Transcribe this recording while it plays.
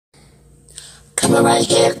Coming right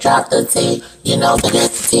here, drop the T. You know that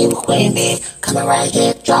it's the T with Queen Bee. Coming right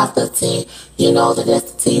here, drop the T. You know that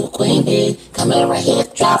it's the T with Queen Bee. Coming right here,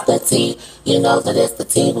 drop the T. You know that it's the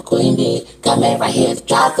T with Queen Bee. Coming right here,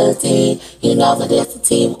 drop the T. You know that it's the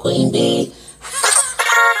T with Queen Bee.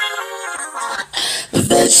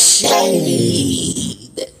 The shade.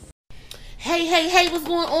 Hey, what's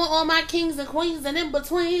going on, all my kings and queens and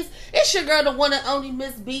in-betweens? It's your girl, the one and only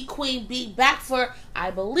Miss B, Queen B, back for,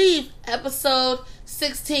 I believe, episode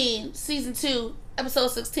 16, season 2, episode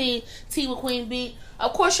 16, Tea with Queen B.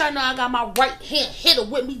 Of course, y'all know I got my right-hand hitter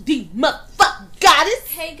with me, the motherfucking goddess.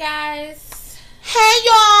 Hey, guys. Hey,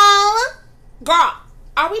 y'all. Girl,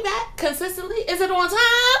 are we back consistently? Is it on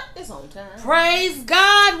time? It's on time. Praise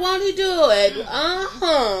God, won't he do it?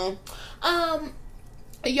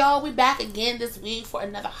 Y'all, we back again this week for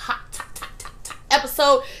another hot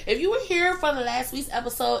episode. If you were here for the last week's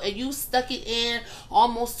episode and you stuck it in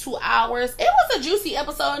almost 2 hours, it was a juicy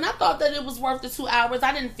episode, and I thought that it was worth the 2 hours.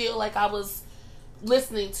 I didn't feel like I was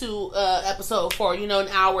listening to episode for, an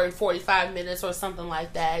hour and 45 minutes or something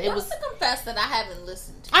like that. It was to confess that I haven't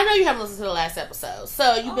listened to. I know you haven't listened to the last episode,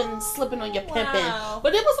 so you've been slipping on your pimping. Wow.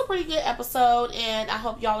 But it was a pretty good episode, and I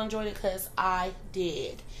hope y'all enjoyed it because I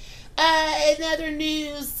did. In other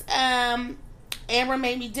news, Amber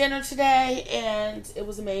made me dinner today, and it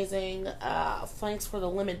was amazing. Thanks for the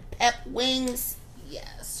lemon pep wings.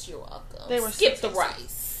 Yes, you're welcome. They were skip the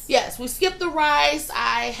rice. Yes, we skipped the rice.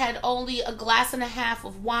 I had only a glass and a half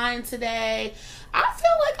of wine today. I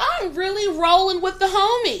feel like I'm really rolling with the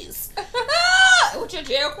homies. With your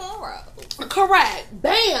jail cornrows. Correct.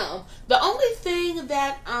 Bam. The only thing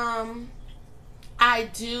that I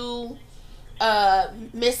do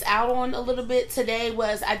miss out on a little bit today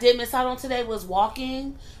was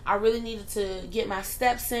walking. I really needed to get my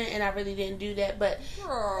steps in, and I really didn't do that. But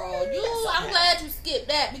girl, I'm glad you skipped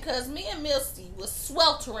that, because me and Misty was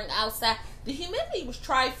sweltering outside. The humidity was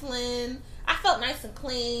trifling. I felt nice and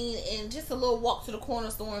clean, and just a little walk to the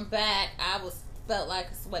corner store and back, felt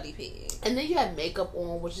like a sweaty pig. And then you had makeup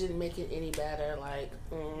on, which didn't make it any better. Right,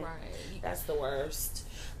 that's the worst.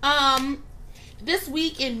 This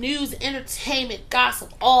week in news, entertainment,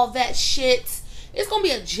 gossip, all that shit. It's going to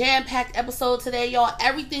be a jam-packed episode today, y'all.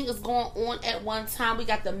 Everything is going on at one time. We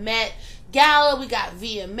got the Met Gala. We got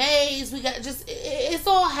VMAs. We got it's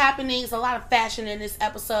all happening. It's a lot of fashion in this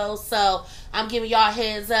episode. So I'm giving y'all a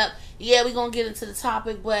heads up. Yeah, we're going to get into the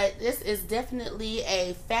topic, but this is definitely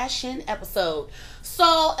a fashion episode.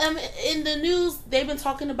 So in the news, they've been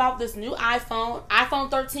talking about this new iPhone. iPhone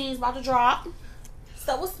 13 is about to drop.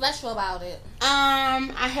 So what's special about it?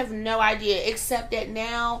 I have no idea, except that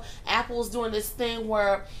now Apple's doing this thing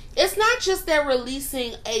where it's not just they're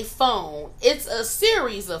releasing a phone, it's a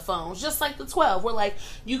series of phones, just like the 12, where like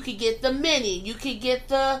you could get the mini, you could get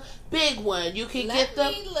the big one, you could get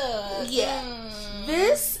the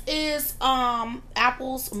This is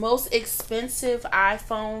Apple's most expensive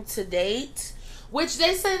iPhone to date. Which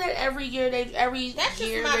they say that every year they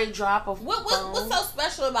drop a phone. What's so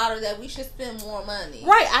special about it that we should spend more money?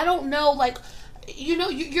 Right, I don't know. Like,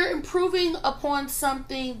 you're improving upon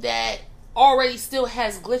something that already still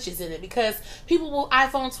has glitches in it, because people will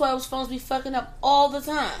iPhone 12 phones be fucking up all the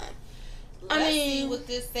time. Let's see what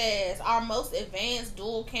this says. Our most advanced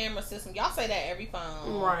dual camera system. Y'all say that every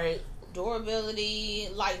phone, right? Durability,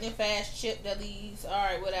 lightning fast chip that leaves,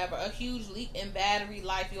 alright, whatever. A huge leap in battery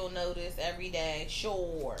life you'll notice every day.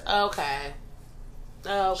 Sure. Okay.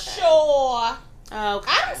 Sure. Okay. I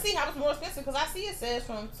don't see how it's more expensive, because I see it says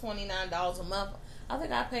from $29 a month. I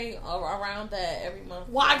think I pay around that every month.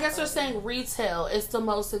 Well, I guess they're saying retail is the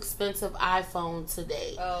most expensive iPhone to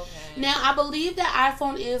date. Okay. Now, I believe that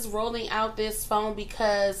iPhone is rolling out this phone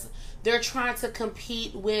because they're trying to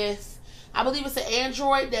compete with, I believe it's an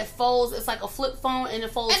Android that folds. It's like a flip phone, and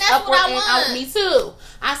it folds upward and out. Me too.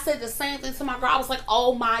 I said the same thing to my girl. I was like,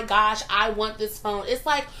 oh my gosh, I want this phone. It's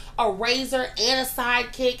like a razor and a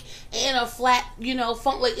sidekick and a flat,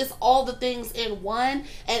 phone. Like, it's all the things in one.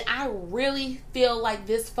 And I really feel like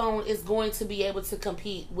this phone is going to be able to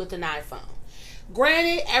compete with an iPhone.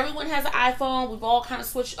 Granted, everyone has an iPhone. We've all kind of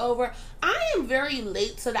switched over. I am very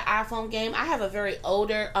late to the iPhone game. I have a very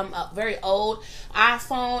old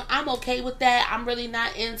iPhone. I'm okay with that. I'm really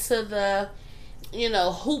not into the,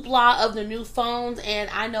 hoopla of the new phones. And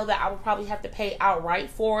I know that I would probably have to pay outright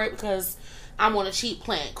for it because I'm on a cheap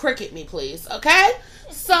plan. Cricket me, please. Okay?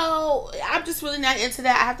 So, I'm just really not into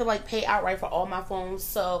that. I have to, pay outright for all my phones.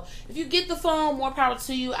 So, if you get the phone, more power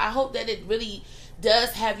to you. I hope that it really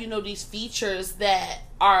does have, these features that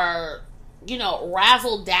are,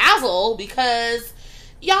 razzle dazzle, because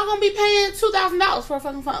y'all gonna be paying $2,000 for a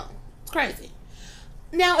fucking phone. It's crazy.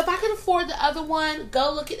 Now, if I could afford the other one,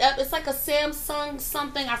 go look it up. It's like a Samsung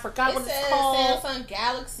something. I forgot what it's called. Samsung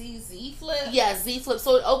Galaxy Z Flip. Yeah, Z Flip.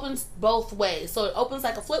 So it opens both ways. So it opens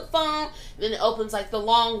like a flip phone, then it opens like the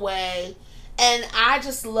long way. And I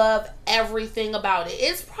just love everything about it.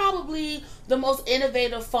 It's probably the most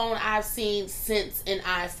innovative phone I've seen since an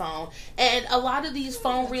iPhone. And a lot of these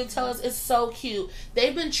phone retailers is so cute.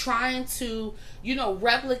 They've been trying to,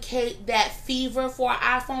 replicate that fever for an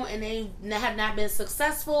iPhone, and they have not been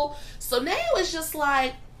successful. So now it's just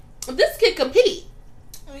like, this can compete.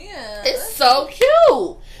 Yeah. It's so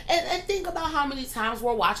cute. And think about how many times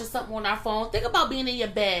we're watching something on our phone. Think about being in your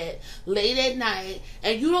bed late at night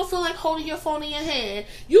and you don't feel like holding your phone in your hand.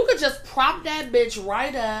 You could just prop that bitch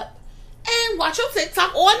right up and watch your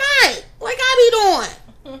TikTok all night. Like I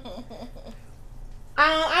be doing.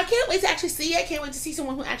 I can't wait to actually see it. I can't wait to see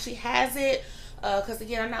someone who actually has it. Because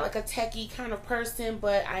again, I'm not like a techie kind of person,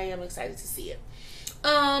 but I am excited to see it.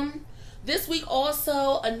 This week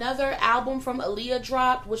also another album from Aaliyah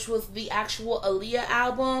dropped, which was the actual Aaliyah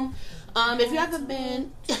album. If you haven't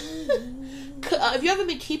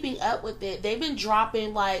been keeping up with it, they've been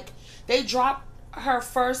dropping they dropped her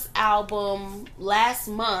first album last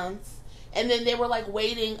month, and then they were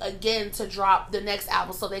waiting again to drop the next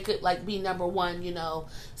album so they could be number one,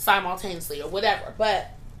 simultaneously or whatever.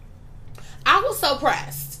 But I was so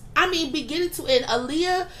pressed. I mean, beginning to end,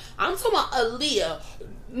 Aaliyah. I'm talking about Aaliyah.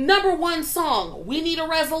 Number 1 song, We Need a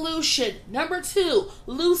Resolution. Number 2,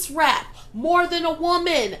 Loose Rap, More Than a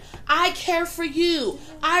Woman, I Care For You,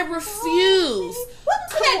 I Refuse. What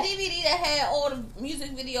was that DVD that had all the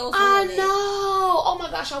music videos I on it? know. Oh my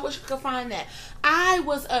gosh, I wish I could find that. I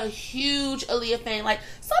was a huge Aaliyah fan.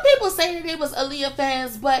 Some people say that they was Aaliyah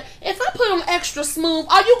fans, but if I put on Extra Smooth,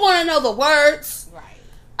 are you going to know the words? Right.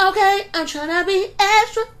 Okay, I'm trying to be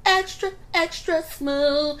extra, extra, extra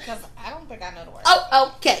smooth. Because I don't think I know the words.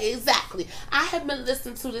 Oh, okay, exactly. I have been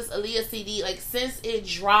listening to this Aaliyah CD since it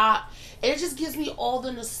dropped. And it just gives me all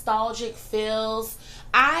the nostalgic feels.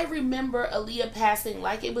 I remember Aaliyah passing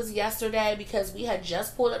like it was yesterday because we had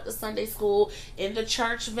just pulled up to Sunday school in the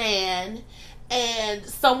church van. And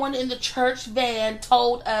someone in the church van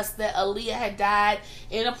told us that Aaliyah had died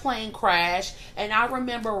in a plane crash. And I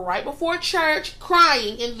remember right before church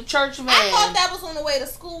crying in the church van. I thought that was on the way to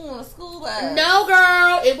school on a school bus. No,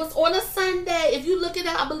 girl. It was on a Sunday. If you look it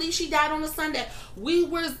up, I believe she died on a Sunday. We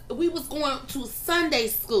was going to Sunday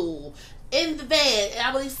school in the van. And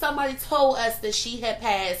I believe somebody told us that she had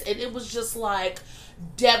passed. And it was just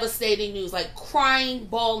devastating news. Crying,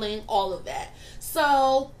 bawling, all of that.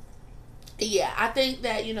 So yeah, I think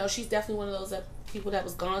that, she's definitely one of those people that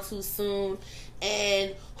was gone too soon.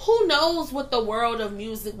 And who knows what the world of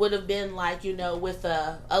music would have been like, with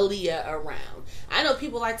Aaliyah around. I know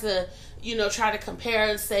people like to, try to compare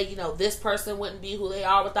and say, this person wouldn't be who they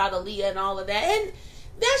are without Aaliyah and all of that. And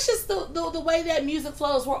that's just the way that music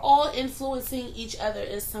flows. We're all influencing each other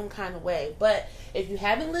in some kind of way. But if you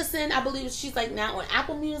haven't listened, I believe she's now on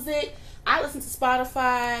Apple Music. I listen to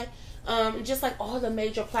Spotify. Just all the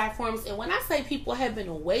major platforms. And when I say people have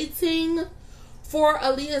been waiting for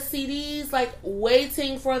Aaliyah CDs,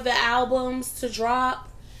 waiting for the albums to drop,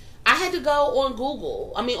 I had to go on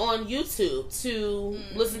on YouTube to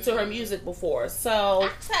listen to her music before. So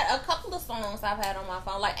I've had a couple of songs I've had on my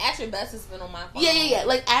phone. At Your Best has been on my phone. Yeah.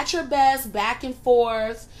 At Your Best, Back and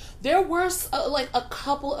Forth. There were a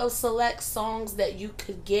couple of select songs that you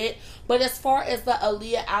could get, but as far as the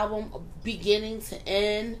Aaliyah album beginning to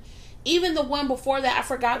end, even the one before that, I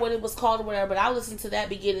forgot what it was called or whatever, but I listened to that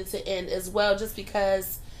beginning to end as well, just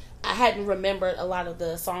because I hadn't remembered a lot of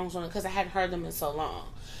the songs on it because I hadn't heard them in so long.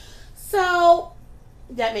 So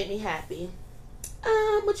that made me happy.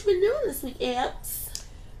 What you been doing this week, Amps?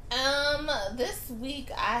 This week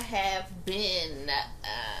I have been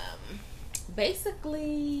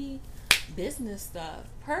basically business stuff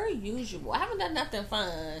per usual. I haven't done nothing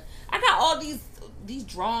fun. I got all these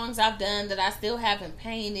drawings I've done that I still haven't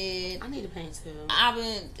painted. I need to paint too. I've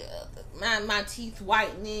been my teeth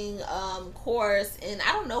whitening course, and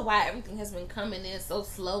I don't know why everything has been coming in so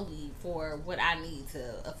slowly for what I need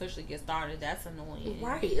to officially get started. That's annoying.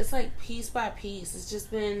 Right. It's piece by piece. It's just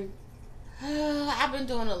been I've been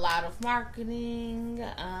doing a lot of marketing. You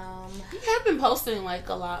have been posting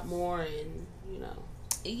a lot more, and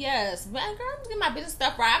Yes, but girl, I'm getting my business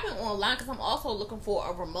stuff right. I've been online because I'm also looking for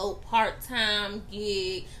a remote part-time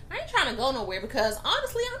gig. I ain't trying to go nowhere because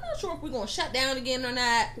honestly, I'm not sure if we're going to shut down again or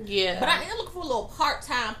not. Yeah. But I am looking for a little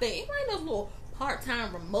part-time thing. Anybody knows a little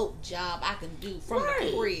part-time remote job I can do from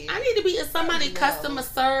the crib? I need to be in somebody customer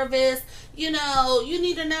service. You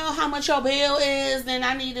need to know how much your bill is, then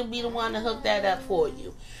I need to be the one to hook that up for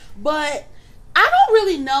you. But I don't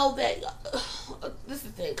really know that. This is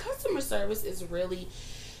the thing. Customer service is really.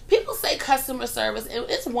 People say customer service, and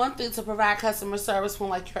it's one thing to provide customer service when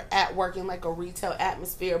like you're at work in like a retail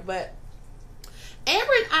atmosphere, but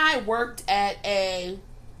Amber and I worked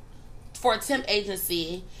for a temp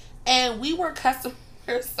agency, and we were customer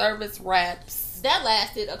service reps. That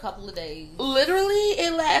lasted a couple of days. Literally,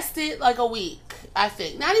 it lasted like a week, I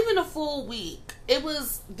think. Not even a full week. It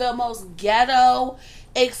was the most ghetto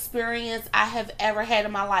experience I have ever had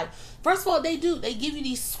in my life. First of all, they give you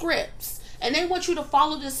these scripts. And they want you to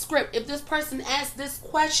follow this script. If this person asks this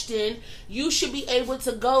question, you should be able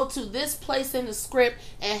to go to this place in the script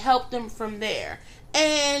and help them from there.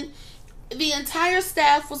 And the entire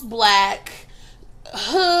staff was black,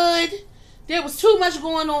 hood. There was too much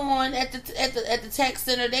going on at the tech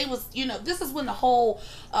center. They was, this is when the whole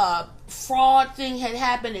fraud thing had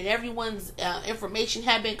happened and everyone's information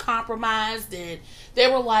had been compromised. And they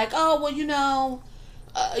were like, oh, well,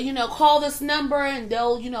 call this number and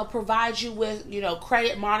they'll, provide you with,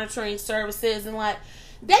 credit monitoring services. And like,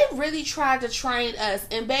 they really tried to train us.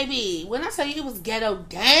 And baby, when I tell you it was ghetto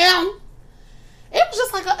down, it was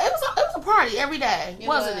just like it was a party every day,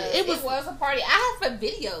 wasn't it? It was a party. I have some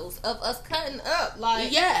videos of us cutting up.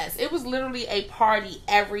 Like, yes, it was literally a party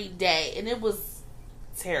every day, and it was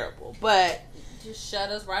terrible. But just shut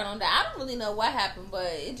us right on down. I don't really know what happened, but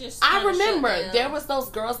it just. I remember there was those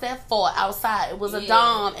girls that fought outside. It was a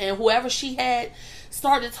Dom, and whoever she had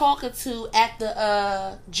started talking to at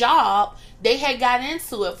the job, they had got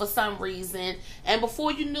into it for some reason, and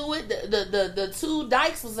before you knew it, the two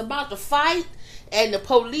dykes was about to fight, and the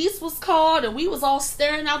police was called, and we was all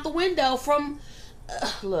staring out the window from.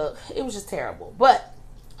 Look, it was just terrible. But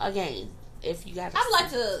again, if you got, I'd like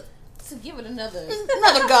to give it another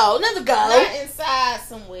go. Not inside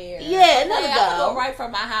somewhere. Yeah, another go. I go right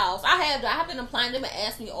from my house. I've been applying them and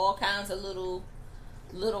asked me all kinds of little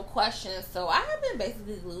questions. So I have been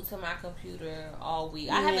basically glued to my computer all week.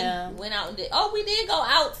 I haven't went out and we did go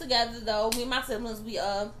out together though. Me and my siblings, we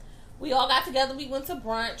all got together. We went to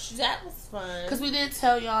brunch. That was fun. Because we did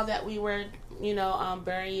tell y'all that we were,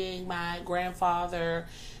 burying my grandfather.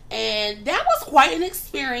 And that was quite an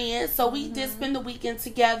experience. So we did spend the weekend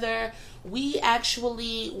together. We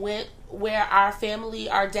actually went where our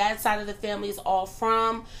dad's side of the family is all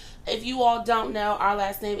from. If you all don't know, our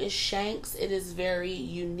last name is Shanks. It is very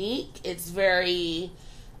unique. It's very,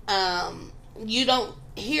 you don't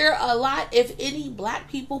hear a lot, if any, black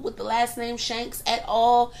people with the last name Shanks at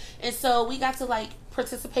all. And so we got to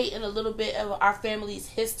participate in a little bit of our family's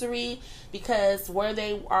history, because where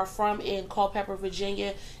they are from in Culpeper,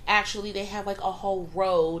 Virginia, actually they have a whole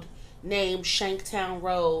road named Shanktown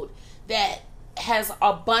Road that has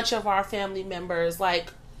a bunch of our family members,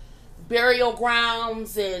 burial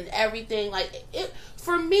grounds and everything.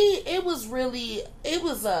 For me, it was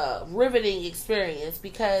a riveting experience,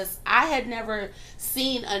 because I had never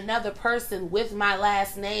seen another person with my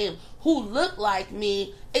last name who looked like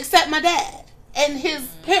me except my dad and his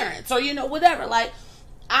parents, or whatever.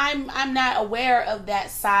 I'm not aware of that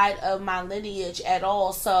side of my lineage at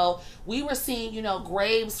all. So we were seeing,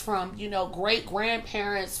 graves from, great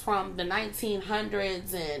grandparents from the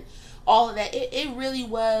 1900s and all of that. It really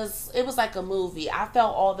was, it was like a movie. I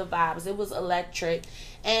felt all the vibes. It was electric.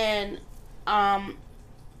 And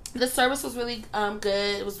the service was really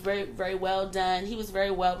good. It was very, very well done. He was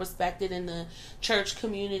very well respected in the church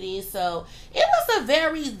community. So it was a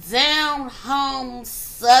very down-home,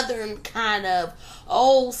 southern kind of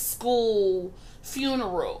old school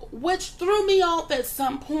funeral, which threw me off at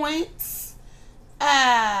some points.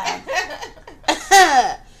 I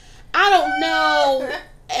don't know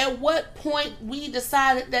at what point we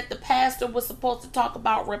decided that the pastor was supposed to talk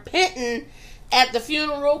about repenting at the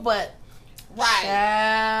funeral, but right.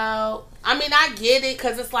 Child, I get it,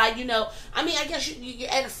 because it's I guess you're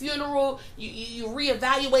at a funeral, you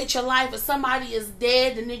reevaluate your life. If somebody is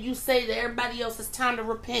dead, and then you say to everybody else, it's time to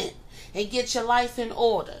repent and get your life in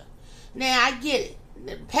order. Now, I get it.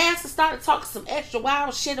 The pastor started talking some extra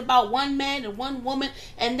wild shit about one man and one woman,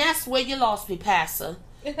 and that's where you lost me, Pastor.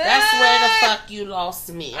 That's where the fuck you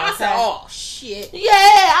lost me. I said, oh, shit. Yeah,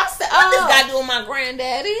 I said, what this got to do with my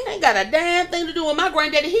granddaddy? Ain't got a damn thing to do with my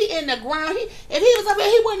granddaddy. He in the ground. If he was up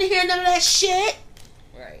here, he wouldn't hear none of that shit.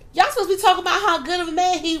 Right. Y'all supposed to be talking about how good of a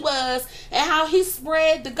man he was and how he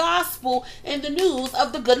spread the gospel and the news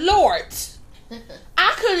of the good Lord.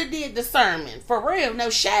 I could have did the sermon. For real,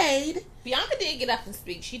 no shade. Bianca did get up and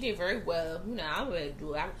speak. She did very well. I would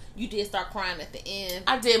do it. You did start crying at the end.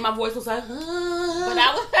 I did. My voice was like, But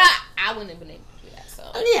I wouldn't have been able to do that. So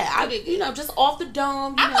just off the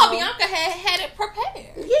dome. I thought Bianca had it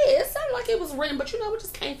prepared. Yeah, it sounded like it was written, but it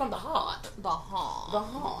just came from the heart. The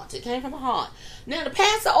heart. It came from the heart. Now, the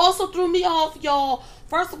pastor also threw me off, y'all.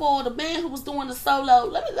 First of all, the man who was doing the solo,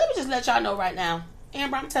 let me just let y'all know right now.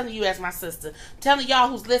 Amber, I'm telling you as my sister. I'm telling y'all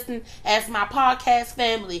who's listening as my podcast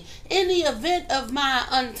family. In the event of my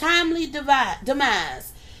untimely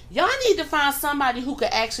demise, y'all need to find somebody who could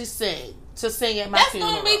actually sing to sing at my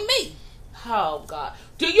funeral. That's gonna be me. Oh, God.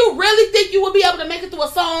 Do you really think you would be able to make it through a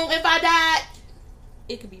song if I died?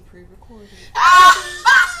 It could be pre-recorded.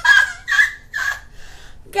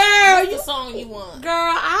 Girl, what's the song you want? Girl,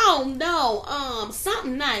 I don't know.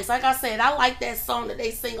 Something nice. Like I said, I like that song that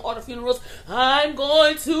they sing at all the funerals. I'm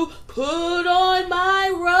going to put on my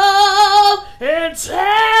robe and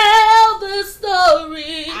tell the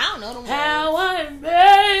story. I don't know the words. How I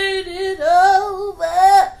made it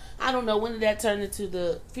over. I don't know when did that turn into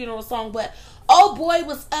the funeral song, but oh boy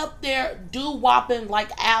was up there doo-wopping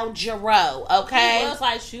like Al Jarreau, okay? It was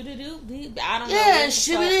like shoot-a-doo, I don't know. Yeah,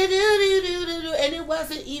 shoot-a-doo-doo-doo-doo-doo. And it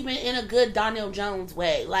wasn't even in a good Donnell Jones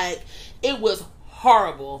way. Like, it was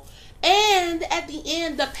horrible. And at the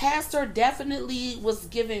end, the pastor definitely was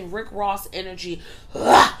giving Rick Ross energy.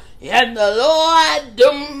 And the Lord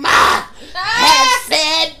has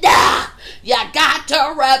said, you got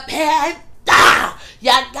to repent.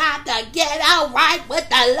 You got to get out right with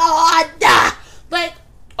the Lord. Like,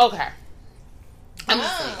 okay. I'm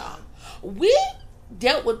just saying, y'all. We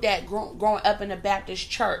dealt with that growing up in a Baptist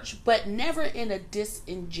church, but never in a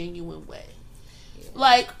disingenuous way. Yeah.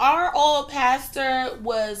 Like, our old pastor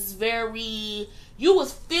was very... You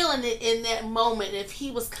was feeling it in that moment if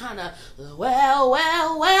he was kind of, well.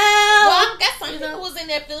 Well, I guess some people was in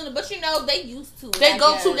there feeling it, but they used to it. They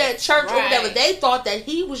go to that church or whatever. They thought that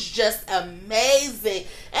he was just amazing.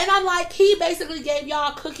 And I'm like, he basically gave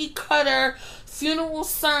y'all a cookie cutter funeral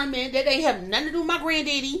sermon that ain't have nothing to do with my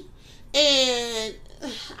granddaddy. And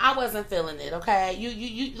I wasn't feeling it, okay?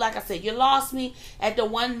 You like I said, you lost me at the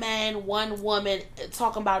one man, one woman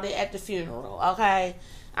talking about it at the funeral, okay?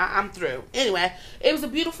 I'm through. Anyway, it was a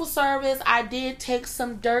beautiful service. I did take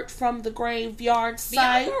some dirt from the graveyard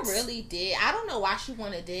site. Bianca really did. I don't know why she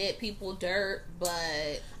wanted dead people dirt,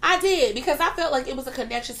 but I did because I felt like it was a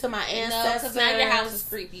connection to my ancestors. Because now your house is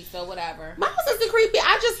creepy, so whatever. My house isn't creepy.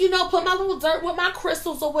 I just, put my little dirt with my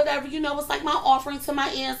crystals or whatever. It's like my offering to my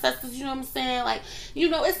ancestors. You know what I'm saying? Like,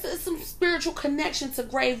 it's some spiritual connection to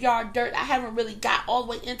graveyard dirt. I haven't really got all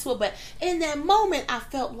the way into it, but in that moment, I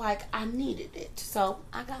felt like I needed it, so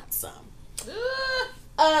I got some.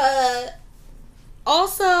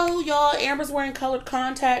 Also, y'all, Amber's wearing colored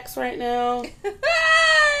contacts right now.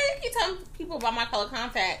 I keep telling people about my colored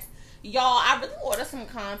contacts. Y'all, I really ordered some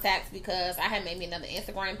contacts because I had made me another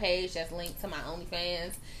Instagram page that's linked to my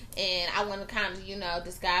OnlyFans. And I want to kind of,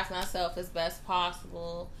 disguise myself as best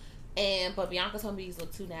possible. But Bianca told me these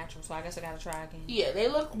look too natural, so I guess I gotta try again. Yeah, they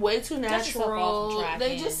look way too natural.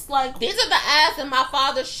 They just like... These are the eyes that my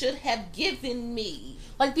father should have given me.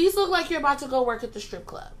 Like, these look like you're about to go work at the strip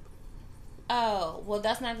club. Oh, well,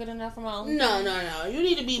 that's not good enough for my own. No. You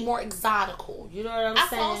need to be more exotical. You know what I'm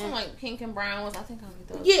saying? I saw some like pink and brown ones. I think I'll get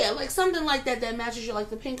those. Yeah, like something like that matches you, like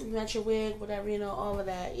the pink match your wig, whatever. All of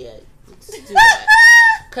that. Yeah, do that.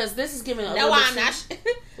 Because this is giving a little I'm not.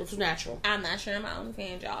 It's natural. I'm not sharing my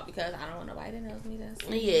OnlyFans, y'all, because I don't want nobody that knows me this.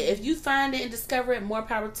 Yeah, if you find it and discover it, more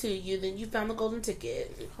power to you. Then you found the golden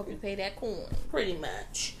ticket. Hope you pay that coin. Pretty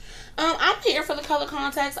much. I'm here for the color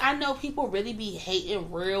contacts. I know people really be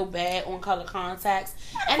hating real bad on color contacts.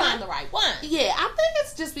 And find the right one. Yeah, I think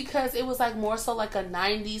it's just because it was like more so like a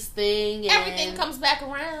 90s thing. And everything comes back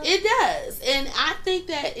around. It does. And I think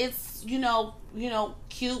that it's,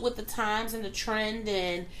 cute with the times and the trend,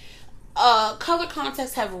 and color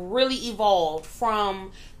contacts have really evolved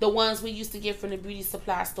from the ones we used to get from the beauty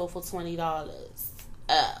supply store for $20.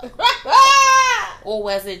 Or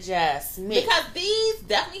was it just me? Because these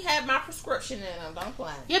definitely have my prescription in them. Don't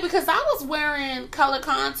play. Yeah, because I was wearing color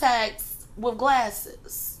contacts with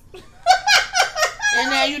glasses.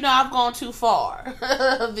 And now I've gone too far.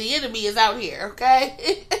 The enemy is out here,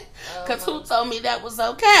 okay? Because who told me that was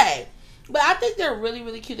okay? But I think they're really,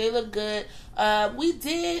 really cute. They look good. We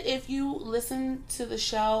did, if you listen to the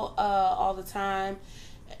show all the time,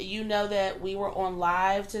 you know that we were on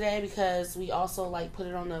live today because we also put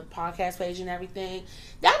it on the podcast page and everything.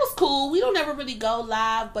 That was cool. We don't ever really go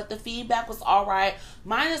live, but the feedback was all right.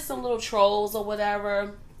 Minus some little trolls or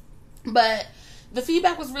whatever. But the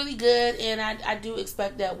feedback was really good, and I do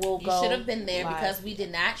expect that we'll go. You should have been there live. Because we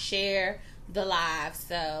did not share the live,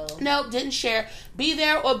 so nope, didn't share. Be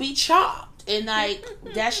there or be chopped, and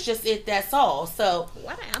that's just it. That's all. So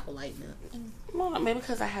why the apple lighting up? Well, maybe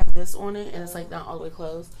because I have this on it and it's like not all the way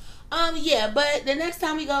closed. Yeah, but the next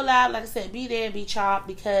time we go live, like I said, be there, be chopped,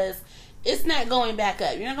 because it's not going back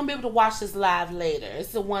up. You're not gonna be able to watch this live later.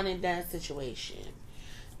 It's a one and done situation.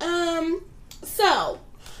 So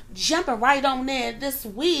jumping right on in this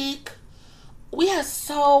week, we have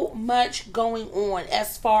so much going on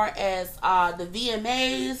as far as the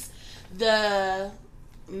VMAs, the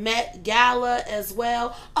Met Gala as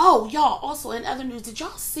well. Oh, y'all, also in other news, did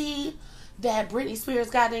y'all see that Britney Spears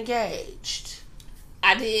got engaged?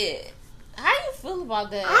 I did. How do you feel about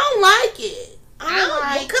that? I don't like it.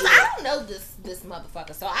 Because I don't know this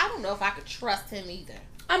motherfucker, so I don't know if I could trust him either.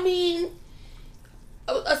 I mean,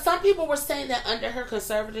 some people were saying that under her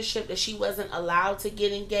conservatorship that she wasn't allowed to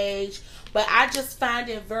get engaged, but I just find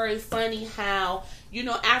it very funny how, you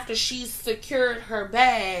know, after she's secured her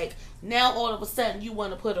bag, now all of a sudden you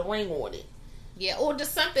want to put a ring on it. Yeah, or does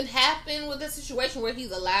something happen with the situation where he's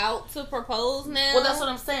allowed to propose now? Well, that's what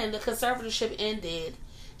I'm saying. The conservatorship ended,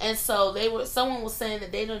 and so someone was saying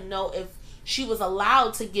that they didn't know if she was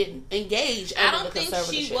allowed to get engaged under the conservatorship. I don't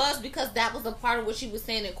think she was, because that was a part of what she was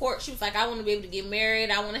saying in court. She was like, I want to be able to get married,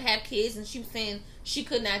 I want to have kids, and she was saying she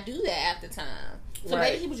could not do that at the time. So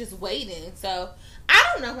maybe he was just waiting. So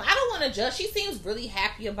I don't know. I don't want to judge. She seems really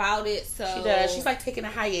happy about it. So she does. She's like taking a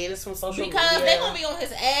hiatus from social media. Because they're going to be on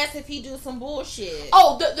his ass if he do some bullshit.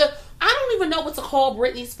 Oh, I don't even know what to call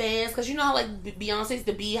Britney's fans, because you know how like Beyonce's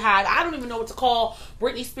the Beehive. I don't even know what to call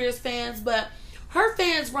Britney Spears fans, but her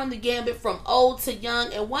fans run the gambit from old to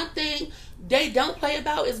young, and one thing they don't play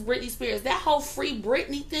about is Britney Spears. That whole Free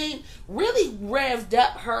Britney thing really revved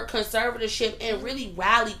up her conservatorship and really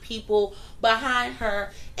rallied people behind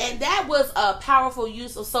her. And that was a powerful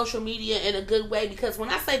use of social media in a good way, because when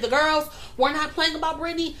I say the girls were not playing about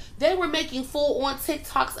Britney, they were making full-on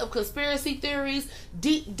TikToks of conspiracy theories,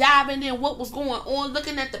 deep diving in what was going on,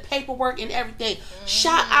 looking at the paperwork and everything.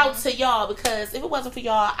 Shout out to y'all, because if it wasn't for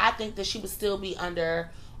y'all, I think that she would still be under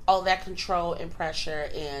all that control and pressure,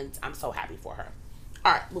 and I'm so happy for her.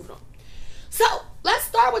 Alright, moving on. So, let's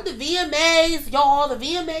start with the VMAs, y'all. The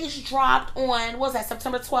VMAs dropped on, what was that,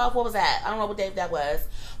 September 12th? What was that? I don't know what day that was.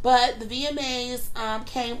 But the VMAs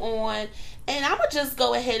came on, and I'm going to just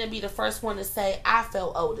go ahead and be the first one to say I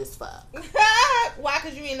felt old as fuck. Why?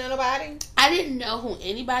 Because you ain't know nobody? I didn't know who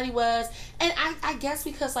anybody was, and I guess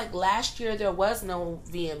because, like, last year there was no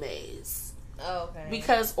VMAs. Oh, okay.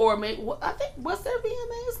 Because, or maybe, I think, was there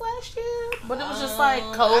VMAs last year? But it was just like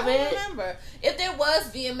COVID. I don't remember. If there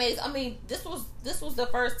was VMAs, I mean, this was the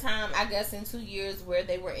first time, I guess, in 2 years where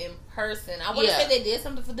they were in person. I want to say they did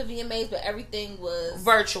something for the VMAs, but everything was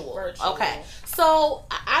virtual. Okay. So,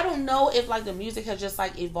 I don't know if, like, the music has just,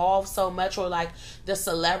 like, evolved so much, or, like, the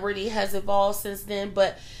celebrity has evolved since then,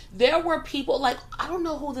 but there were people, like, I don't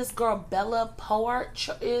know who this girl Bella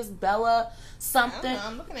Poarch is. Bella something. I don't know.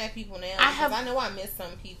 I'm looking at people now. I know I missed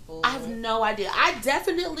some people. I have no idea. I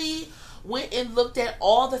definitely went and looked at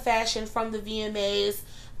all the fashion from the VMAs.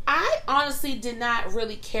 I honestly did not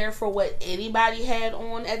really care for what anybody had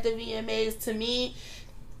on at the VMAs. To me,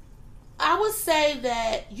 I would say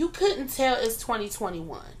that you couldn't tell it's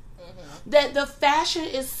 2021. Mm-hmm. That the fashion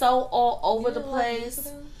is so all over the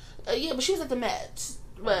place. Yeah, but she was at the Met.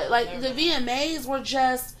 But, like, the VMAs were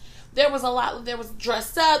just, there was a lot, there was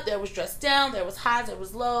dressed up, there was dressed down, there was highs, there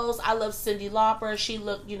was lows. I love Cyndi Lauper. She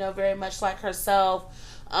looked, you know, very much like herself.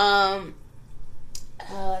 Let's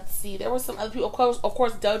see, there were some other people. Of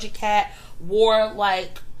course, Doja Cat wore,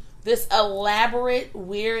 like, this elaborate,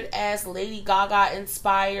 weird-ass Lady Gaga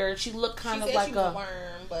inspired. She looked kind of like a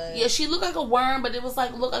worm, but yeah, she looked like a worm, but it was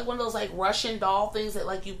like, looked like one of those, like, Russian doll things that,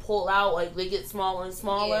 like, you pull out, like, they get smaller and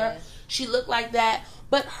smaller. Yeah. She looked like that.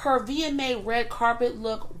 But her VMA red carpet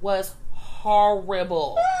look was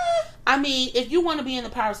horrible. I mean, if you want to be in the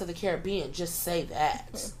Pirates of the Caribbean, just say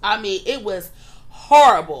that. I mean, it was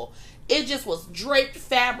horrible. It just was draped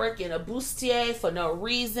fabric in a bustier for no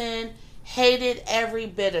reason. Hated every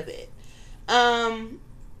bit of it. I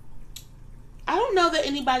don't know that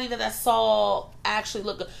anybody that I saw actually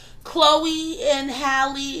looked good. Chloe and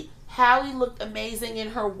Halle looked amazing in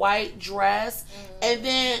her white dress. And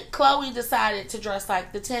then Chloe decided to dress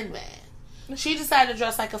like the Tin Man. She decided to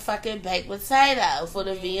dress like a fucking baked potato for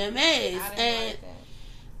the VMAs. And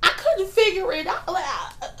I couldn't figure it out.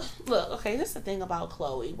 Look, okay, this is the thing about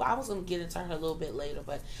Chloe. Well, I was going to get into her a little bit later,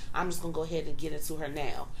 but I'm just going to go ahead and get into her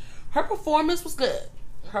now. Her performance was good.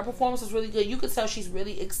 Her performance was really good. You could tell she's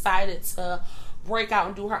really excited to break out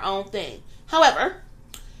and do her own thing. However,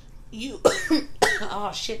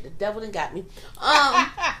 oh shit, the devil done got me.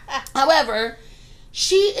 However,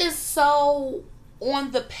 she is so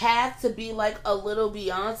on the path to be like a little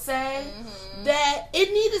Beyonce, that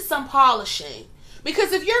it needed some polishing.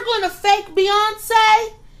 Because if you're going to fake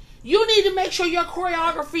Beyonce, you need to make sure your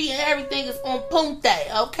choreography and everything is on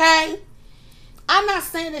punte, okay? I'm not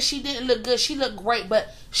saying that she didn't look good. She looked great,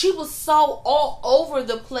 but she was so all over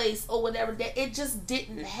the place or whatever that it just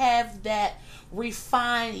didn't have that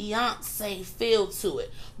refined Beyonce feel to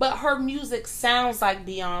it. But her music sounds like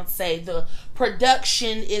Beyonce. The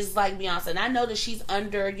production is like Beyonce. And I know that she's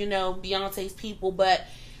under, you know, Beyonce's people, but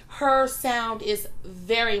her sound is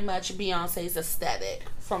very much Beyonce's aesthetic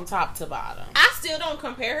from top to bottom. I still don't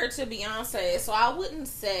compare her to Beyonce, so I wouldn't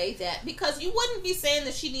say that, because you wouldn't be saying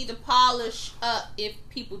that she need to polish up if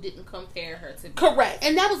people didn't compare her to Beyonce. Correct.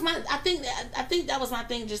 And that was my, I think that was my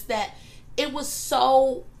thing, just that it was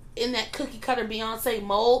so in that cookie cutter Beyonce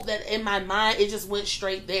mold that in my mind it just went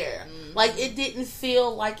straight there. Like, it didn't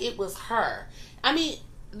feel like it was her. I mean,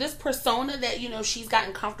 this persona that, you know, she's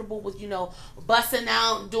gotten comfortable with, you know, busting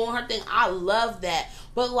out and doing her thing, I love that.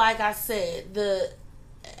 But like I said,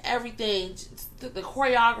 everything, the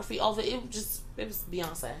choreography, all of it, it was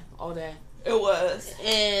Beyonce all day. It was.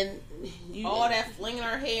 And all that flinging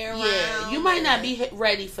her hair around. Yeah, you might not be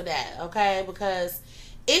ready for that, okay? Because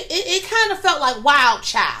it kind of felt like Wild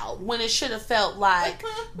Child when it should have felt like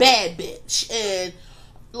Bad Bitch. And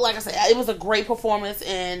like I said, it was a great performance,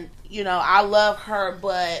 and you know, I love her,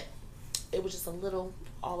 but it was just a little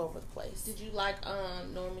all over the place. Did you like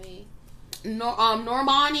Normani?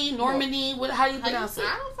 Normani, what? How do you pronounce it?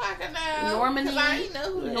 I don't fucking know. Normani, I didn't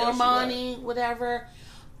know who Normani, whatever.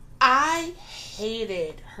 I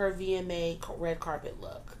hated her VMA red carpet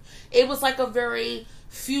look. It was like a very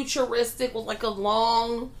futuristic, with like a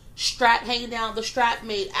long strap hanging down. The strap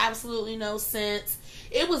made absolutely no sense.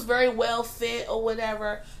 It was very well fit or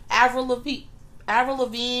whatever. Avril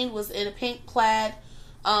Lavigne was in a pink plaid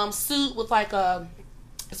suit with like a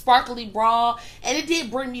sparkly bra, and it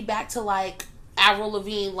did bring me back to like Avril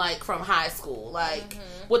Lavigne, like from high school, like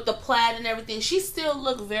with the plaid and everything. She still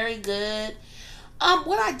looked very good.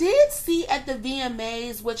 What I did see at the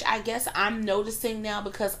VMAs, which I guess I'm noticing now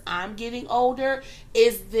because I'm getting older,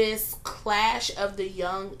 is this clash of the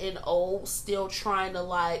young and old still trying to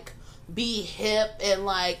like be hip and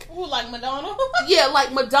like... Ooh, like Madonna? Yeah,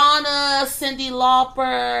 like Madonna, Cyndi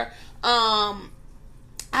Lauper.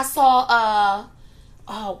 I saw,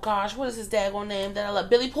 oh gosh, what is his daggone name that I love?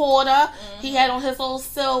 Billy Porter. He had on his little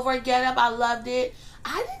silver getup. I loved it.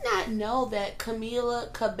 I did not know that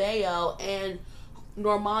Camila Cabello and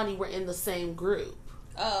Normani were in the same group.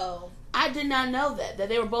 Oh. I did not know that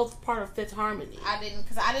they were both part of Fifth Harmony.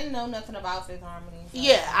 Because I didn't know nothing about Fifth Harmony. So.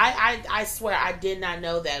 Yeah, I swear I did not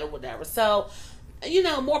know that or whatever. So, you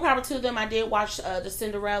know, more power to them. I did watch the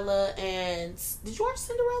Cinderella, and did you watch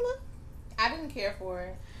Cinderella? I didn't care for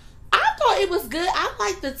it. I thought it was good. I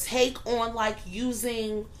like the take on like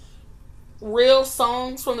using real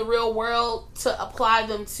songs from the real world to apply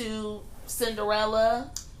them to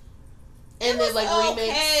Cinderella. And then like remix.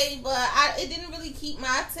 Okay, but it didn't really keep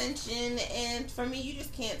my attention, and for me, you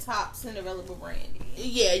just can't top Cinderella with Brandy.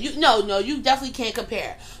 Yeah, you definitely can't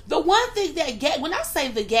compare. The one thing that when I say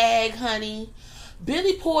the gag, honey,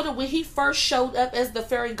 Billy Porter, when he first showed up as the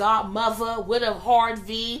fairy godmother with a hard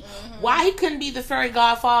V, why he couldn't be the fairy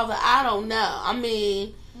godfather, I don't know. I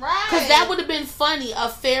mean, right? Because that would have been funny. A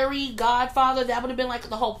fairy godfather, that would have been like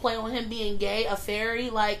the whole play on him being gay, a fairy,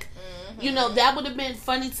 like, you know, that would have been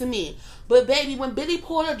funny to me. But baby, when Billy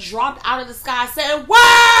Porter dropped out of the sky, said, "Word,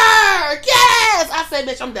 yes!" I said,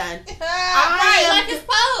 "Bitch, I'm done." Right, like his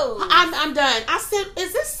pose. I'm done. I said,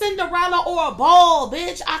 "Is this Cinderella or a ball,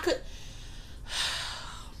 bitch?" I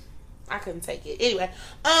couldn't take it. Anyway,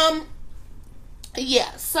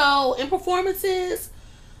 yeah. So in performances,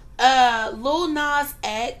 Lil Nas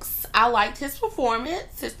X, I liked his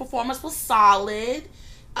performance. His performance was solid.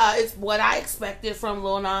 It's what I expected from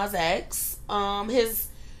Lil Nas X. His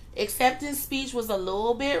acceptance speech was a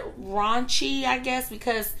little bit raunchy, I guess,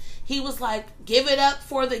 because he was like, "Give it up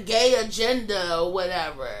for the gay agenda," or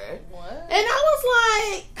whatever. What? And I was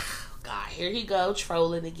like, oh, God, here he go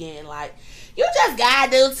trolling again. Like, you just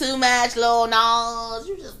gotta do too much, Lil Nas.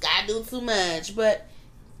 You just gotta do too much. But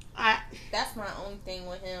that's my own thing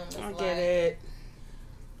with him. I get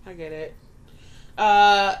it.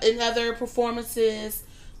 In other performances,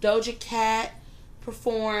 Doja Cat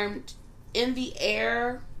performed In the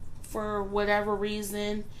Air for whatever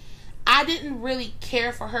reason. I didn't really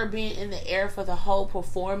care for her being in the air for the whole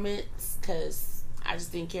performance because I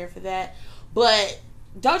just didn't care for that. But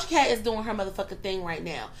Doja Cat is doing her motherfucking thing right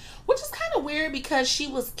now, which is kind of weird because she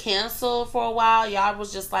was canceled for a while. Y'all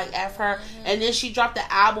was just like F her, and then she dropped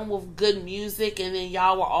the album with good music, and then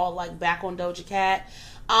y'all were all like back on Doja Cat.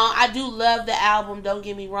 I do love the album, don't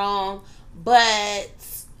get me wrong, but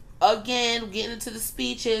again, getting into the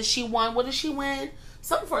speeches, she won. What did she win?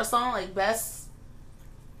 Something for a song like best.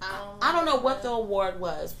 I don't know what the award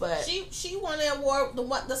was, but she won the award.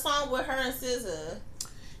 The song with her and SZA.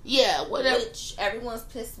 Yeah, whatever. Which everyone's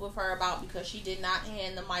pissed with her about because she did not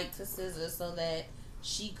hand the mic to SZA so that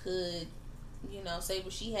she could, say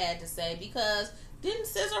what she had to say. Because didn't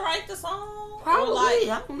SZA write the song? Probably.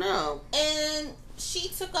 I don't know. And she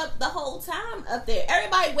took up the whole time up there.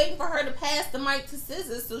 Everybody waiting for her to pass the mic to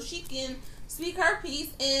SZA so she can speak her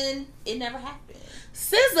piece, and it never happened.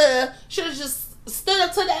 SZA should have just stood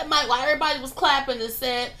up to that mic while everybody was clapping and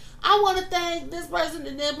said, I want to thank this person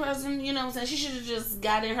and that person, you know what I'm saying? She should have just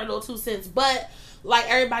got in her little 2 cents. But, like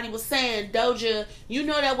everybody was saying, Doja,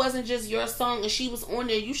 that wasn't just your song and she was on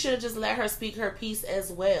there. You should have just let her speak her piece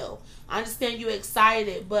as well. I understand you're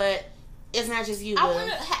excited, but it's not just you. I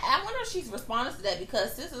wonder if she's responded to that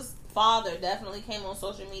because SZA's father definitely came on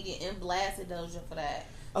social media and blasted Doja for that.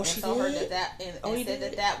 Oh, and she told did? her that and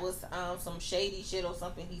said that was some shady shit or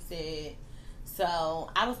something he said.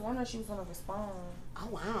 So I was wondering if she was gonna respond. Oh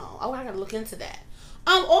wow! Oh, I gotta look into that.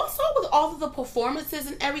 Also with all of the performances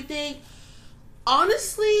and everything,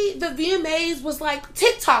 honestly, the VMAs was like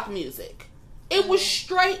TikTok music. It was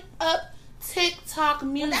straight up TikTok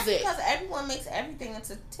music. Well, that's because everyone makes everything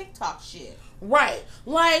into TikTok shit. Right.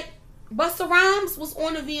 Like Busta Rhymes was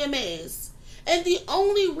on the VMAs, and the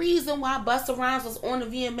only reason why Busta Rhymes was on the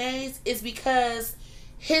VMAs is because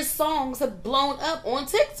his songs had blown up on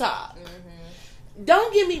TikTok.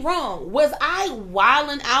 Don't get me wrong. Was I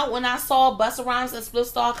wilding out when I saw Busta Rhymes and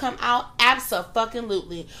Splitstar come out?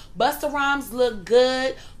 Abso-fucking-lutely. Busta Rhymes look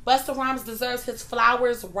good. Busta Rhymes deserves his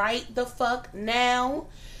flowers right the fuck now.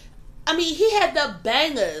 I mean, he had the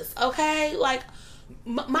bangers, okay? Like,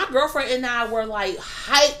 my girlfriend and I were like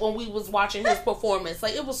hype when we was watching his performance.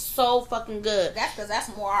 Like, it was so fucking good. That's because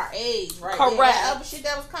that's more our age, right? Correct. That other shit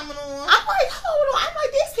that was coming on. I'm like, hold on. I'm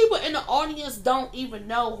like, these people in the audience don't even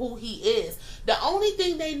know who he is. The only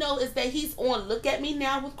thing they know is that he's on Look at Me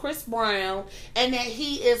Now with Chris Brown, and that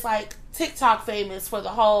he is like TikTok famous for the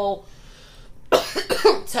whole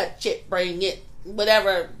touch it, bring it,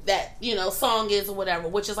 whatever that song is or whatever,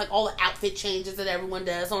 which is like all the outfit changes that everyone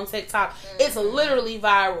does on TikTok. It's literally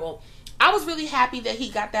viral. I was really happy that he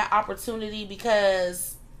got that opportunity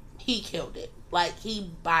because he killed it. Like,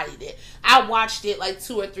 he bodied it. I watched it like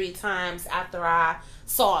 2 or 3 times after I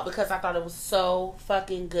saw it because I thought it was so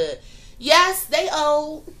fucking good. Yes, they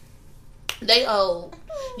old. They old.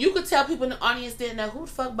 You could tell people in the audience didn't know who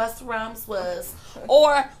the fuck Busta Rhymes was,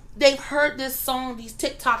 or they've heard this song, these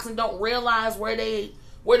TikToks, and don't realize where the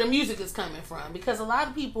music is coming from, because a lot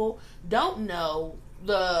of people don't know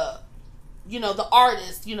the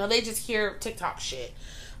artist. They just hear TikTok shit.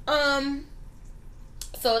 So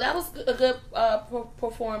that was a good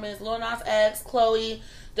performance. Lil Nas X, Chloe,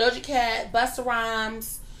 Doja Cat, Busta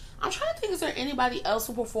Rhymes. I'm trying to think, is there anybody else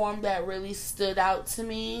who performed that really stood out to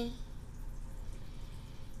me?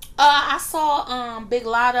 I saw Big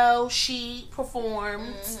Lotto. She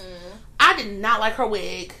performed. I did not like her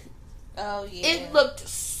wig. Oh yeah, it looked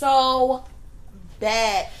so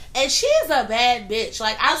bad, and she is a bad bitch.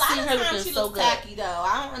 Like, I've seen her looking she so looks good. tacky though.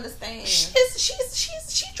 I don't understand. She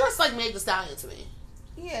dressed like Meg Thee Stallion to me.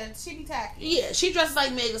 Yeah, she be tacky. Yeah, she dresses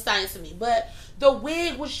like Meg Thee Stallion to me, but the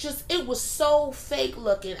wig was it was so fake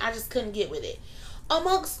looking. I just couldn't get with it.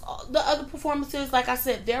 Amongst the other performances, like I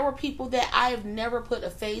said, there were people that I have never put a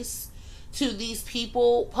face to these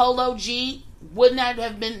people. Polo G would not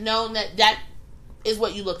have been known that is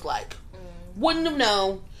what you look like. Wouldn't have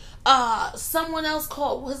known. Someone else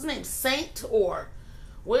called, what's his name, Saint or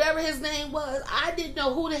whatever his name was. I didn't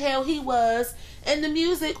know who the hell he was, and the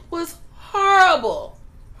music was horrible.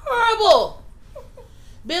 Horrible.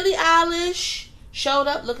 Billie Eilish showed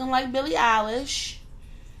up looking like Billie Eilish.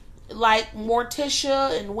 Like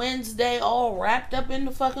Morticia and Wednesday all wrapped up in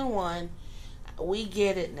the fucking one. We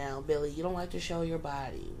get it now, Billie. You don't like to show your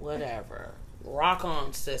body. Whatever. Rock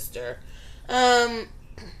on, sister. Yeah,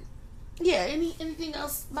 anything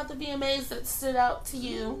else about the VMAs that stood out to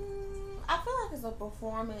you? I feel like it's a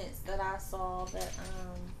performance that I saw that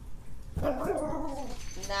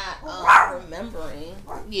not remembering.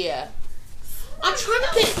 Yeah. I'm trying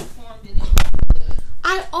to think.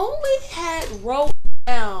 I only had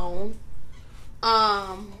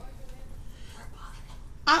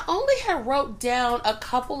wrote down a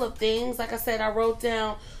couple of things. Like I said, I wrote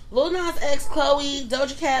down Lil Nas X, Chloe,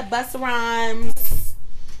 Doja Cat, Busta Rhymes,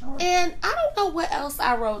 And I don't know what else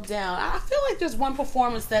I wrote down. I feel like there's one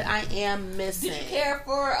performance that I am missing. Did you care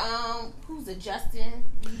for who's it? Justin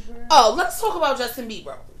Bieber? Oh, let's talk about Justin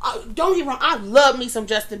Bieber. Don't get me wrong, I love me some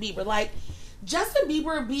Justin Bieber. Like, Justin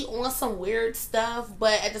Bieber be on some weird stuff,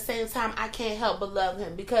 but at the same time, I can't help but love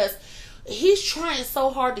him because he's trying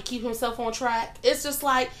so hard to keep himself on track. It's just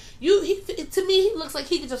like to me, he looks like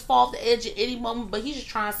he could just fall off the edge at any moment, but he's just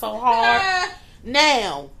trying so hard.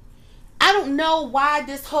 Now, I don't know why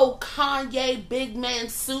this whole Kanye big man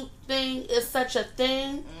suit thing is such a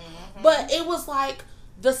thing, but it was like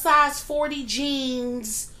the size 40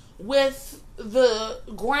 jeans with the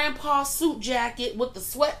grandpa suit jacket with the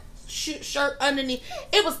sweat shirt underneath.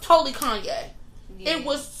 It was totally Kanye. Yeah. It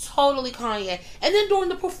was totally Kanye. And then during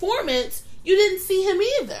the performance, you didn't see him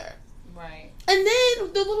either. Right. And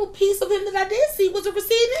then the little piece of him that I did see was a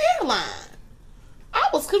receding hairline. I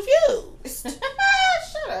was confused. Shut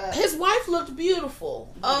up. His wife looked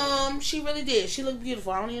beautiful. She really did. She looked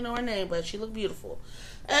beautiful. I don't even know her name, but she looked beautiful.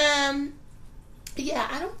 Yeah,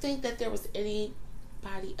 I don't think that there was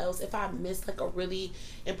anybody else. If I missed like a really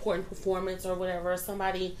important performance or whatever,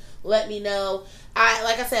 somebody let me know.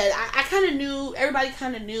 Like I said, I kind of knew, everybody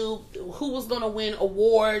kind of knew who was going to win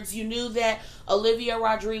awards. You knew that Olivia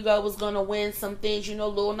Rodrigo was going to win some things. You know,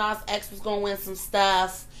 Lil Nas X was going to win some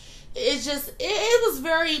stuff. It's just, it was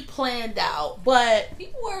very planned out, but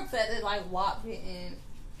people were upset that like WAP didn't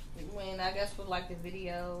win, I guess, for like the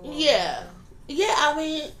video. Yeah. Whatever. Yeah, I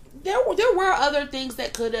mean, there were other things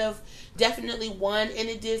that could have definitely won, and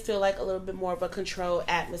it did feel like a little bit more of a controlled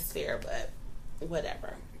atmosphere, but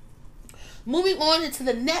whatever. Moving on into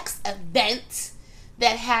the next event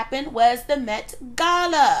that happened was the Met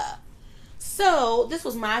Gala. So, this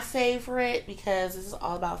was my favorite because this is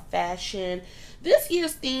all about fashion. This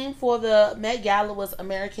year's theme for the Met Gala was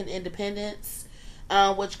American Independence,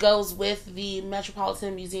 which goes with the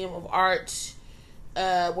Metropolitan Museum of Art,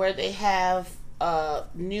 where they have a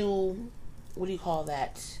new, what do you call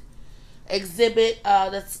that, exhibit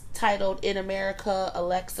that's titled In America, a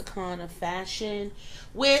Lexicon of Fashion,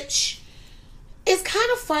 which is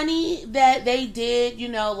kind of funny that they did, you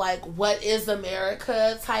know, like, what is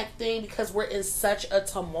America type thing, because we're in such a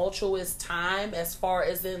tumultuous time as far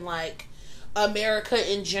as in, like,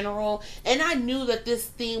 America in general, and I knew that this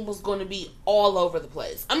theme was going to be all over the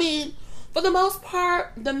place. I mean, for the most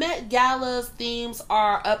part, the Met Gala's themes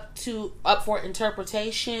are up for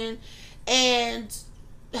interpretation, and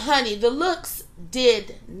honey, the looks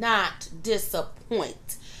did not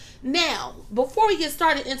disappoint. Now, before we get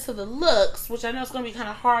started into the looks, which I know it's going to be kind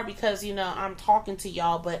of hard because, you know, I'm talking to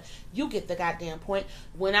y'all, but you get the goddamn point.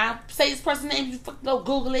 When I say this person's name, you go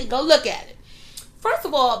Google it, go look at it. First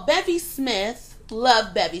of all, Bevy Smith,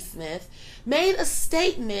 love Bevy Smith, made a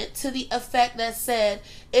statement to the effect that said,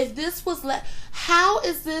 if this was how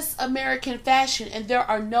is this American fashion and there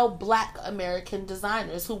are no black American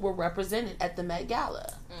designers who were represented at the Met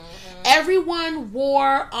Gala? Mm-hmm. Everyone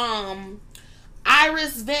wore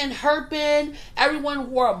Iris Van Herpen,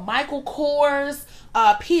 everyone wore Michael Kors,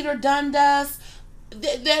 Peter Dundas.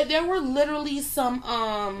 There were literally some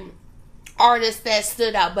artists that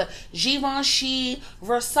stood out, but Givenchy,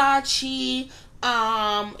 Versace,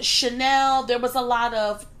 Chanel. There was a lot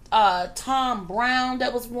of Tom Brown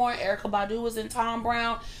that was worn. Erykah Badu was in Tom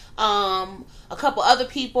Brown. A couple other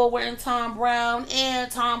people were in Tom Brown, and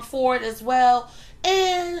Tom Ford as well.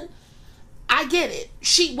 And I get it.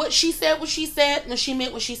 What she said, and she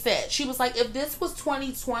meant what she said. She was like, if this was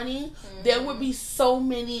 2020, there would be so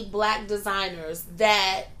many black designers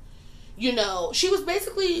that, you know, she was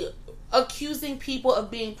basically accusing people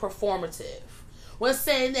of being performative when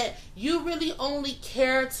saying that you really only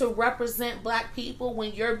care to represent black people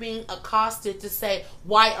when you're being accosted to say,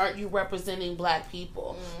 why aren't you representing black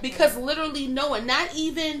people? Mm-hmm. Because literally no one, not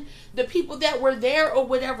even the people that were there or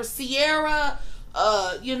whatever, Sierra,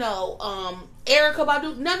 Erykah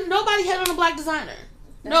Badu, nobody had on a black designer.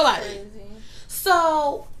 That's nobody. Crazy.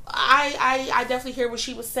 So I definitely hear what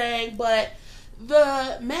she was saying, but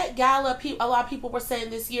the Met Gala, a lot of people were saying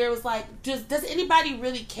this year was like, does anybody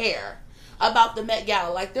really care about the Met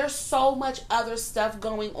Gala? Like, there's so much other stuff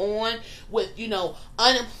going on with, you know,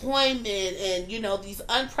 unemployment and, you know, these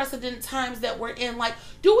unprecedented times that we're in. Like,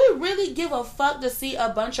 do we really give a fuck to see a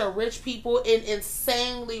bunch of rich people in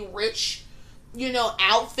insanely rich, you know,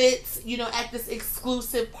 outfits, you know, at this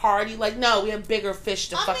exclusive party? Like, no, we have bigger fish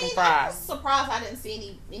to fucking fry. I was surprised I didn't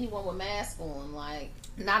see anyone with masks on. Like,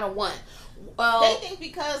 not a one. Well, they think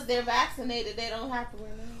because they're vaccinated, they don't have to wear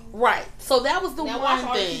them. Right. So that was the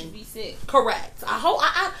one thing. Be sick. Correct.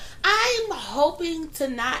 I'm hoping to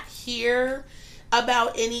not hear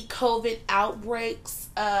about any COVID outbreaks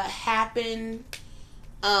happen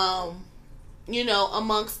amongst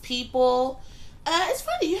people. It's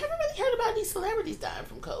funny, you haven't really heard about these celebrities dying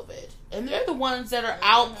from COVID. And they're the ones that are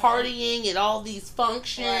out partying at all these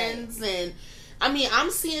functions. Right. And, I'm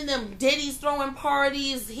seeing them Diddy's throwing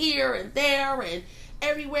parties here and there and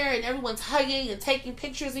everywhere. And everyone's hugging and taking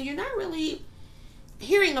pictures. And you're not really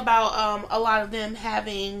hearing about a lot of them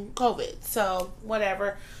having COVID. So,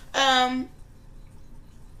 whatever. What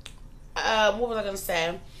was I going to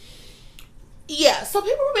say? Yeah, so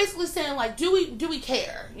people were basically saying, like, do we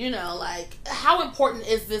care? How important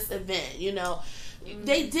is this event?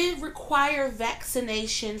 They did require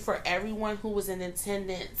vaccination for everyone who was in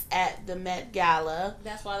attendance at the Met Gala.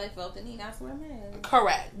 That's why they felt the need not to wear masks.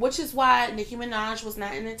 Correct. Which is why Nicki Minaj was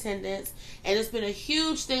not in attendance. And it's been a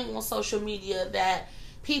huge thing on social media that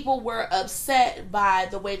people were upset by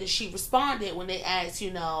the way that she responded when they asked,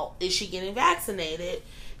 is she getting vaccinated?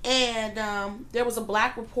 And there was a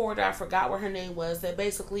black reporter, I forgot what her name was, that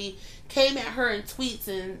basically came at her in tweets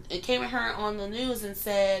and came at her on the news and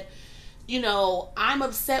said, I'm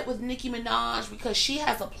upset with Nicki Minaj because she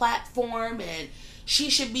has a platform and she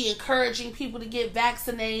should be encouraging people to get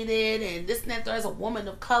vaccinated and this and that as a woman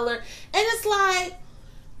of color. And it's like,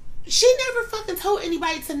 she never fucking told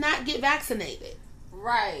anybody to not get vaccinated.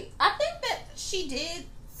 Right. I think that she did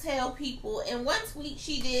tell people, in one tweet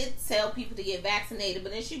she did tell people to get vaccinated,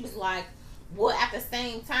 but then she was like, well, at the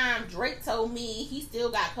same time, Drake told me he still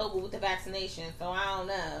got COVID with the vaccination, so I don't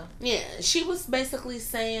know. Yeah, she was basically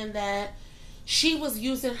saying that she was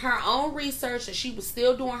using her own research, and she was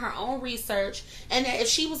still doing her own research, and that if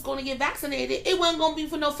she was going to get vaccinated, it wasn't going to be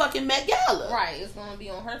for no fucking Met Gala. Right, it's going to be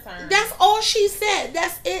on her turn. That's all she said.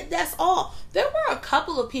 That's it. That's all. There were a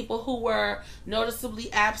couple of people who were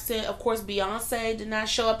noticeably absent. Of course, Beyonce did not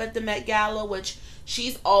show up at the Met Gala, which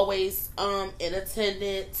she's always in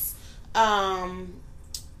attendance. Who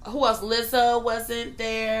else? Lizzo wasn't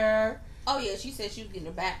there. Oh yeah, she said she was getting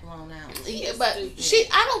her back blown out. Yeah, but I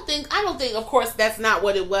don't think. Of course, that's not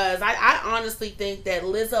what it was. I honestly think that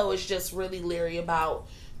Lizzo is just really leery about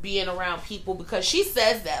being around people because she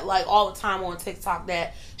says that like all the time on TikTok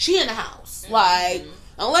that she in the house. Mm-hmm. Like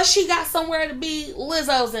unless she got somewhere to be,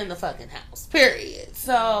 Lizzo's in the fucking house. Period.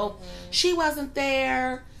 So she wasn't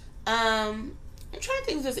there. I'm trying to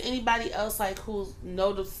think if there's anybody else like who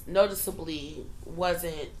noticeably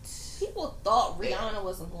wasn't. People thought Rihanna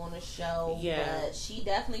wasn't going to show, but she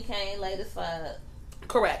definitely came late as fuck.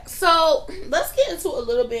 Correct. So let's get into a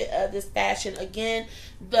little bit of this fashion. Again,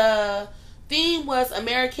 the theme was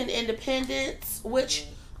American Independence, which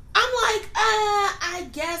I'm like, I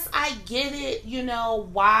guess I get it.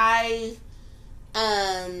 Why?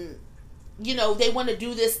 They want to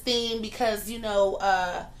do this theme because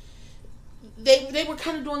They were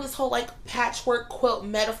kind of doing this whole like patchwork quilt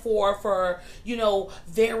metaphor for,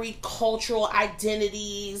 very cultural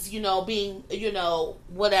identities, being,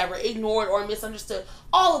 whatever, ignored or misunderstood.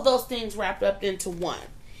 All of those things wrapped up into one.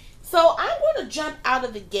 So I'm going to jump out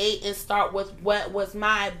of the gate and start with what was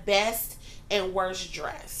my best and worst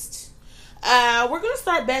dressed. We're going to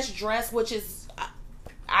start best dressed, which is,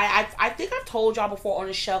 I think I've told y'all before on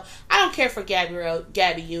the show, I don't care for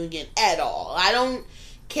Gabby Union at all. I don't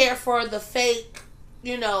care for the fake,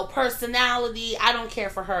 personality. I don't care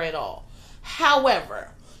for her at all.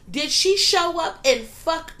 However, did she show up and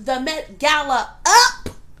fuck the Met Gala up?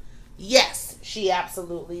 Yes, she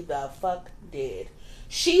absolutely the fuck did.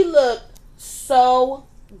 She looked so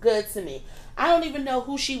good to me. I don't even know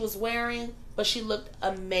who she was wearing, but she looked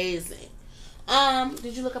amazing.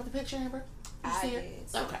 Did you look up the picture, Amber? I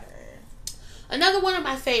did. Okay. Another one of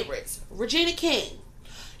my favorites, Regina King.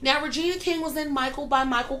 Now, Regina King was in Michael by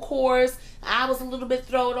Michael Kors. I was a little bit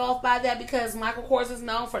thrown off by that because Michael Kors is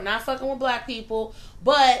known for not fucking with black people.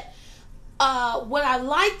 But what I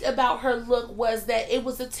liked about her look was that it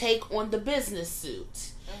was a take on the business suit.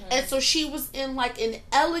 Mm-hmm. And so she was in like an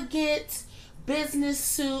elegant business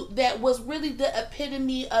suit that was really the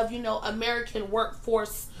epitome of, American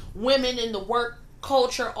workforce, women in the work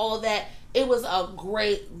culture, all that. It was a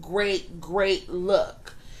great, great, great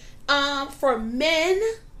look. For men,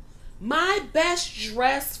 my best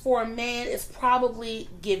dress for a man is probably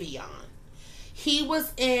Giveon. He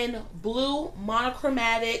was in blue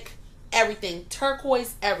monochromatic everything,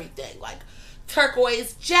 turquoise everything, like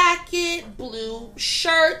turquoise jacket, blue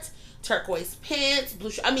shirt, turquoise pants, blue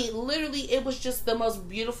shirt. Literally, it was just the most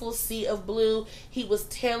beautiful sea of blue. He was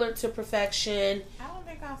tailored to perfection. I don't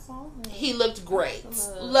think I saw him. He looked great.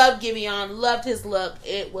 Loved Giveon. Loved his look.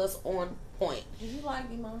 It was on point. Did you like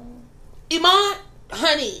Iman? Iman,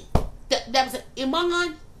 honey, that was it.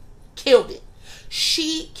 Iman killed it.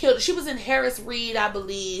 She killed it. She was in Harris Reed, I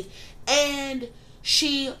believe, and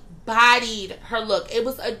She bodied her look. It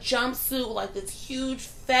was a jumpsuit, like this huge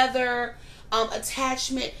feather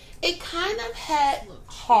attachment. It kind of had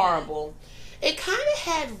horrible. It kind of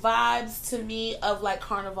had vibes to me of like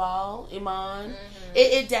Carnival, Iman.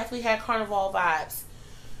 It definitely had Carnival vibes.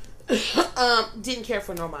 Didn't care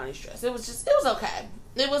for Normani's dress. It was okay.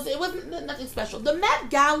 It wasn't nothing special. The Met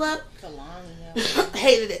Gala,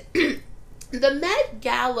 hated it. The Met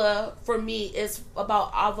Gala for me is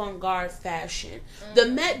about avant-garde fashion. The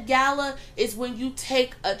Met Gala is when you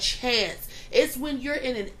take a chance. It's when you're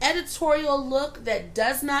in an editorial look that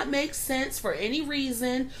does not make sense for any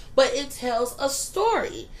reason, but it tells a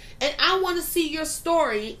story. And I want to see your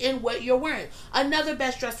story in what you're wearing. Another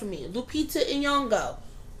best dress for me, Lupita Nyong'o.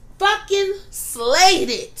 Fucking slayed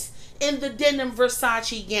it in the denim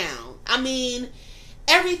Versace gown. I mean,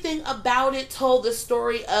 everything about it told the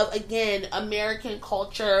story of, again, American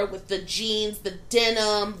culture with the jeans, the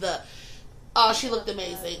denim, she looked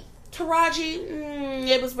amazing. Taraji,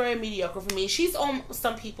 it was very mediocre for me. She's on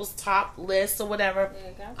some people's top list or whatever.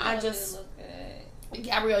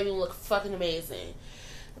 Gabrielle, you look fucking amazing.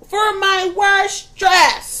 For my worst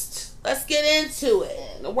dressed, let's get into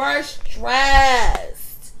it. The worst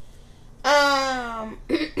dressed. Whoopi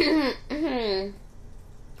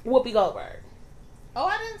Goldberg. Oh,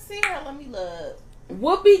 I didn't see her. Let me look.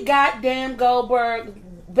 Whoopi goddamn Goldberg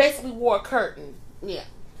basically wore a curtain. Yeah.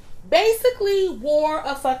 Basically wore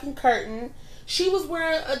a fucking curtain. She was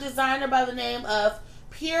wearing a designer by the name of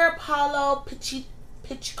Pier Paolo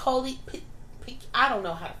Piccoli. I don't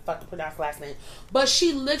know how to fucking pronounce the last name. But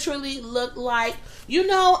she literally looked like, you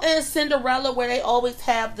know, in Cinderella where they always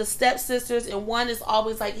have the stepsisters and one is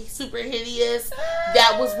always like super hideous.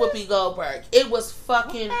 That was Whoopi Goldberg. It was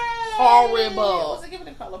fucking horrible. Was it given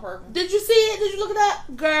the color purple? Did you see it? Did you look it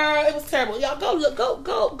up? Girl, it was terrible. Y'all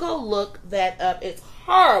go look that up. It's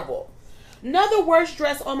horrible. Another worst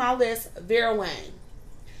dress on my list, Vera Wang.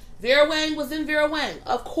 Vera Wang was in Vera Wang,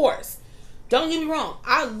 of course. Don't get me wrong.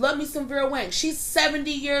 I love me some Vera Wang. She's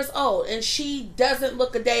 70 years old and she doesn't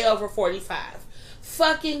look a day over 45.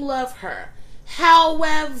 Fucking love her.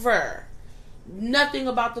 However, nothing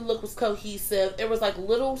about the look was cohesive. It was like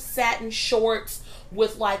little satin shorts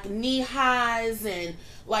with like knee highs and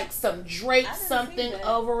like some drape something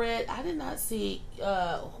over it. I did not see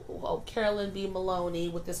Carolyn B. Maloney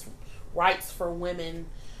with this Rights for Women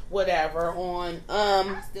whatever on.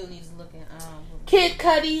 I still need to look at Kid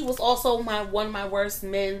Cudi was also one of my worst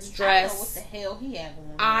men's dress. I don't know what the hell he had going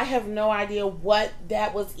on. I have no idea what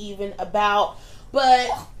that was even about, but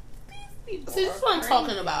see, this is what I'm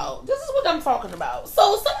talking about. This is what I'm talking about.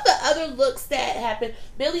 So some of the other looks that happened,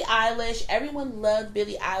 Billie Eilish, everyone loved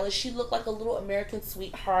Billie Eilish. She looked like a little American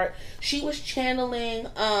sweetheart. She was channeling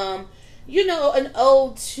an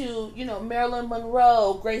ode to, Marilyn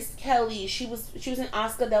Monroe, Grace Kelly. She was in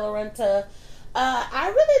Oscar de la Renta. I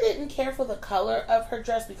really didn't care for the color of her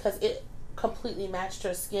dress because it completely matched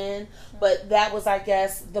her skin, but that was, I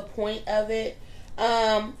guess, the point of it.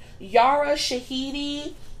 Yara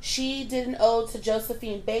Shahidi, she did an ode to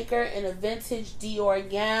Josephine Baker in a vintage Dior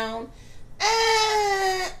gown.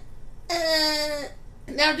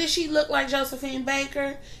 Now, did she look like Josephine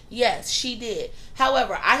Baker? Yes, she did.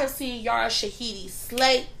 However, I have seen Yara Shahidi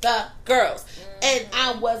slay the girls, and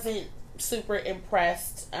I wasn't super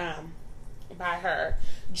impressed by her.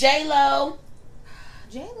 J-Lo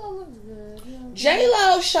looks good. Yeah.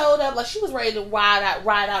 J-Lo showed up like she was ready to ride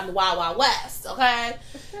out in the Wild Wild West, okay?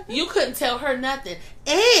 You couldn't tell her nothing.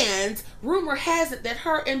 And rumor has it that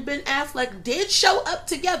her and Ben Affleck did show up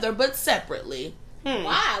together, but separately.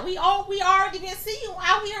 Why? We already been seeing you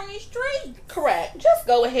out here on the street. Correct. Just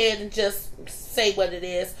go ahead and just say what it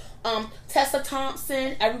is. Tessa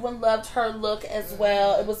Thompson, everyone loved her look as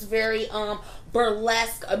well. It was very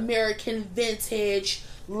burlesque, American vintage.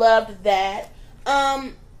 Loved that.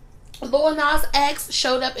 Lil Nas X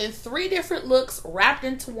showed up in 3 different looks wrapped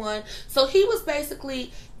into one. So he was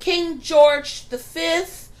basically King George V,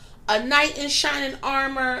 a knight in shining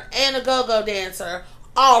armor, and a go-go dancer,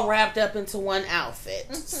 all wrapped up into one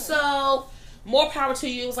outfit. So, more power to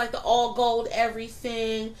you. It was like the all gold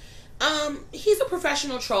everything. He's a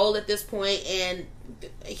professional troll at this point, and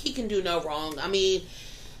he can do no wrong. I mean,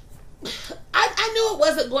 I knew it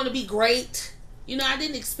wasn't going to be great. I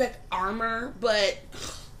didn't expect armor, but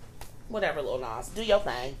whatever, Lil Nas. Do your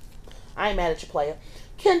thing. I ain't mad at your player.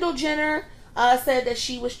 Kendall Jenner said that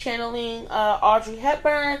she was channeling Audrey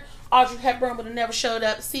Hepburn. Audrey Hepburn would have never showed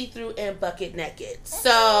up see-through and bucket naked.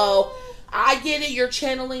 So, I get it. You're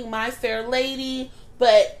channeling My Fair Lady,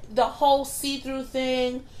 but the whole see-through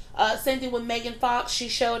thing, same thing with Megan Fox. She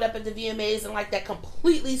showed up at the VMAs in like that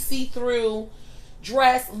completely see-through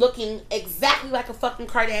dress looking exactly like a fucking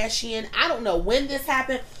Kardashian. I don't know when this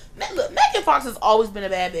happened. Look, Megan Fox has always been a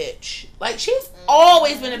bad bitch. Like, she's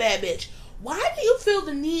always been a bad bitch. Why do you feel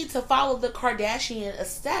the need to follow the Kardashian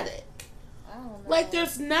aesthetic? I don't know. Like,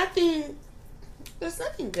 there's nothing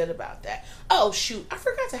good about that. Oh shoot, I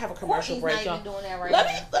forgot to have a commercial break, y'all. Doing that right let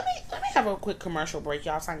me have a quick commercial break,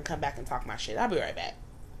 y'all, so I can come back and talk my shit. I'll be right back.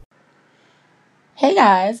 Hey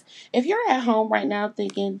guys, if you're at home right now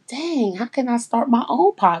thinking, dang, how can I start my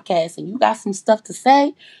own podcast, and you got some stuff to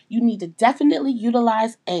say, you need to definitely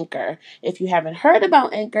utilize Anchor. If you haven't heard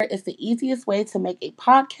about Anchor, it's the easiest way to make a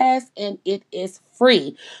podcast, and it is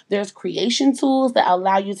free. There's creation tools that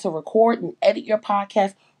allow you to record and edit your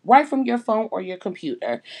podcast right from your phone or your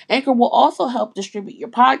computer. Anchor will also help distribute your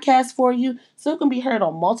podcast for you so it can be heard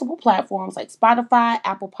on multiple platforms like Spotify,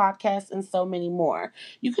 Apple Podcasts, and so many more.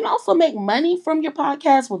 You can also make money from your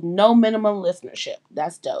podcast with no minimum listenership.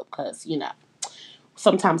 That's dope because,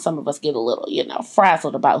 sometimes some of us get a little,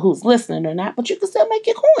 frazzled about who's listening or not, but you can still make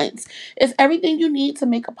your coins. It's everything you need to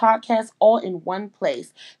make a podcast all in one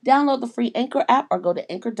place. Download the free Anchor app or go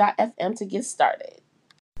to anchor.fm to get started.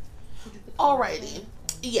 Alrighty.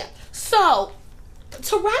 Yeah. So,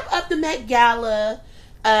 to wrap up the Met Gala,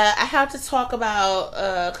 I have to talk about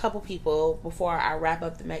a couple people before I wrap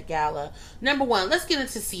up the Met Gala. Number one, let's get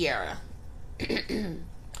into Ciara.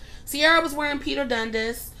 Ciara was wearing Peter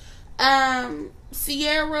Dundas.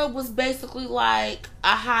 Ciara was basically like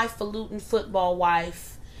a highfalutin football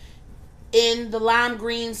wife in the lime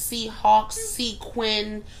green Seahawks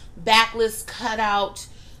sequin backless cutout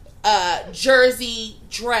jersey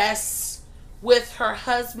dress with her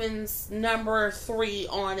husband's number 3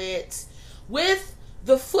 on it, with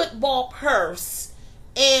the football purse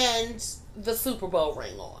and the Super Bowl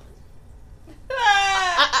ring on.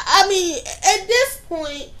 I mean, at this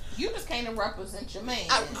point, you just came to represent your man.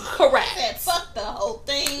 Correct. Said, fuck the whole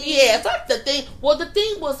thing. Yeah, fuck the thing. Well, the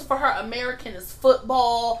thing was for her, American is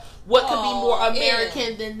football. What could be more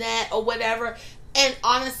American than that or whatever? And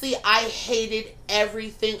honestly, I hated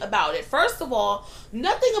everything about it. First of all,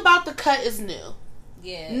 nothing about the cut is new.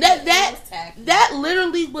 Yeah. That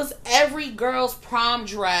literally was every girl's prom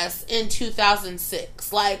dress in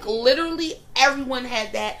 2006. Like, literally everyone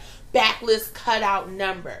had that backless cutout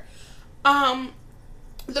number.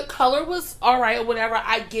 The color was alright or whatever,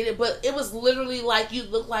 I get it, but it was literally like you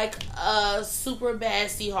look like a super bad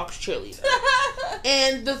Seahawks cheerleader.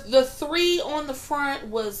 And the 3 on the front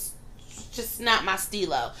was just not my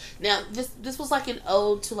stilo. Now, this was like an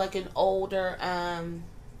ode to like an older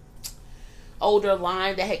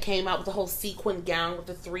line that had came out with the whole sequin gown with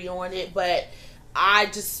the 3 on it, but I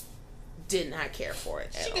just did not care for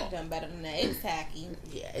it at all. She could have done better than that. It's tacky.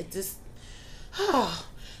 Yeah, it just...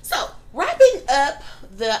 So, wrapping up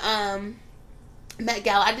the Met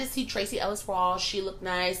Gala, I did see Tracee Ellis Ross. She looked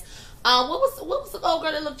nice. What was the old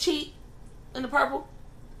girl that looked cheap in the purple?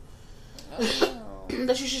 Oh.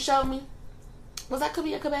 That you should show me? Was that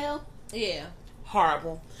Camila Cabello? Yeah.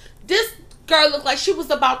 Horrible. This girl looked like she was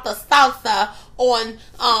about to salsa on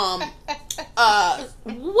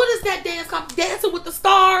what is that dance called? Dancing with the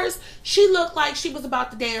Stars. She looked like she was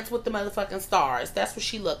about to dance with the motherfucking stars. That's what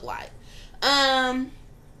she looked like.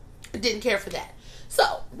 Didn't care for that.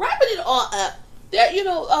 So, wrapping it all up, there,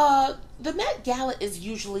 the Met Gala is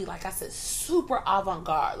usually, like I said, super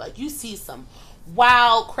avant-garde. Like, you see some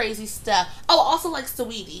wild, crazy stuff. Oh, also like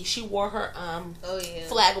Saweetie. She wore her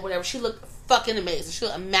flag or whatever. She looked fucking amazing. She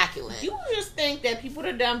looked immaculate. You just think that people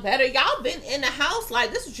have done better. Y'all been in the house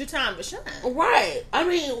like this was your time to shine. Right. I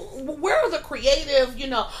mean, where are the creative,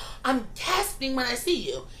 I'm gasping when I see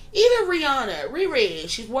you. Even Rihanna, Riri,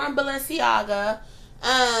 she's wearing Balenciaga.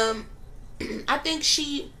 I think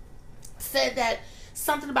she said that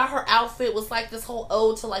something about her outfit was like this whole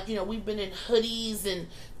ode to like, we've been in hoodies and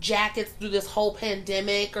jackets through this whole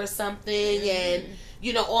pandemic or something, and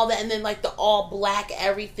all that, and then like the all black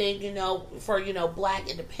everything, for black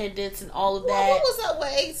independence and all of that. Well, what was up with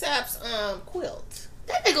ASAP's quilt?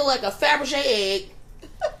 That nigga like a Fabergé egg.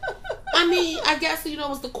 I mean, I guess it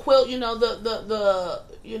was the quilt. He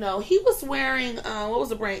was wearing what was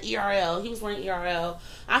the brand? ERL. He was wearing ERL.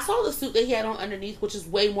 I saw the suit that he had on underneath, which is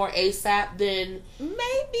way more ASAP than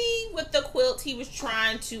maybe with the quilt. He was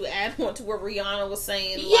trying to add on to what Rihanna was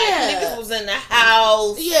saying. Yeah, like, niggas was in the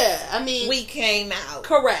house. Yeah, I mean, we came out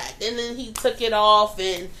correct, and then he took it off,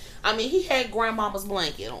 and I mean, he had grandmama's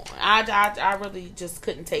blanket on. I really just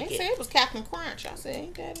couldn't take it. They said it was Captain Crunch. I said,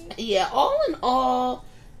 ain't that it? Yeah, all in all,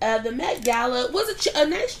 the Met Gala was a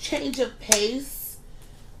nice change of pace.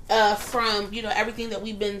 from, everything that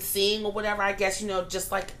we've been seeing or whatever. I guess,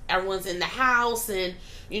 just like everyone's in the house and,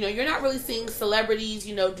 you're not really seeing celebrities,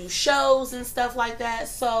 do shows and stuff like that.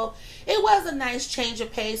 So it was a nice change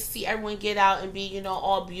of pace to see everyone get out and be,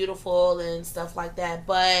 all beautiful and stuff like that.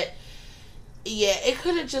 But yeah, it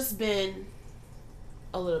could have just been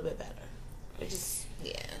a little bit better. It just,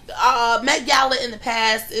 yeah. Met Gala in the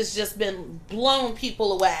past has just been blown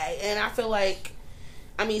people away. And I feel like,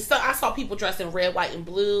 I saw people dressed in red, white, and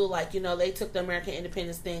blue. Like, they took the American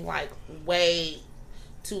independence thing, like, way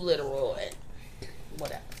too literal and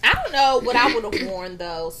whatever. I don't know what I would have worn,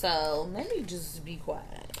 though, so let me just be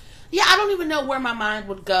quiet. Yeah, I don't even know where my mind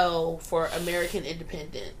would go for American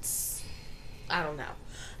independence. I don't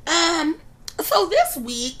know. So this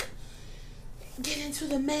week, get into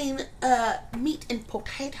the main meat and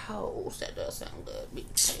potatoes. That does sound good. Meat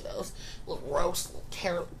and potatoes. A little roast, a little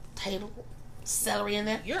carrot, potato, celery in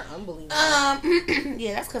there. You're unbelievable.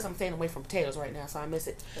 Yeah, that's because I'm staying away from potatoes right now, so I miss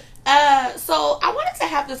it. So I wanted to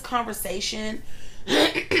have this conversation,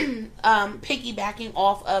 piggybacking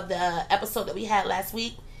off of the episode that we had last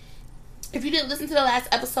week. If you didn't listen to the last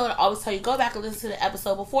episode, I always tell you, go back and listen to the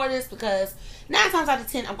episode before this, because 9 times out of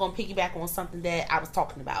 10, I'm going to piggyback on something that I was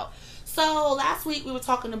talking about. So last week we were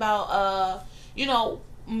talking about,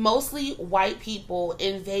 mostly white people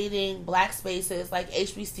invading black spaces like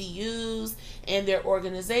HBCUs and their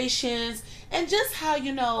organizations, and just how,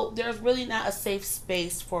 there's really not a safe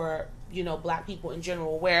space for, black people in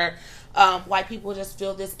general, where white people just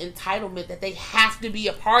feel this entitlement that they have to be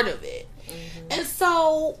a part of it. Mm-hmm. And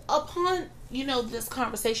so upon, this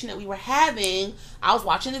conversation that we were having, I was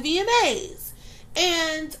watching the VMAs.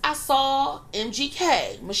 And I saw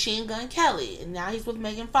MGK, Machine Gun Kelly, and now he's with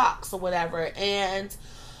Megan Fox or whatever. And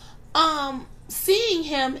seeing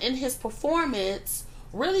him in his performance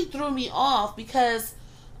really threw me off, because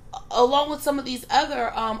along with some of these other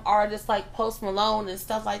artists like Post Malone and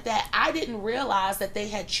stuff like that, I didn't realize that they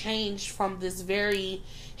had changed from this very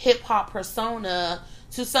hip-hop persona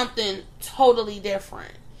to something totally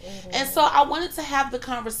different. Mm-hmm. And so I wanted to have the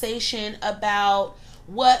conversation about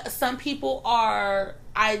what some people are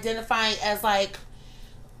identifying as like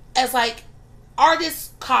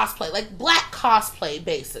artist cosplay, like black cosplay,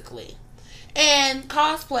 basically. And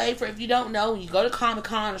cosplay, for if you don't know, when you go to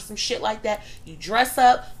Comic-Con or some shit like that, you dress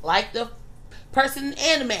up like the person in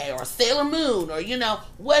anime or Sailor Moon or,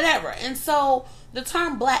 whatever. And so the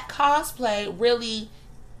term black cosplay really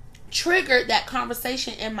triggered that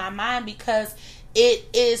conversation in my mind, because it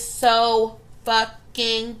is so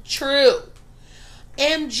fucking true.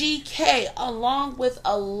 MGK, along with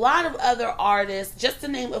a lot of other artists, just to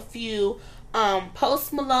name a few,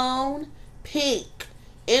 Post Malone, Pink,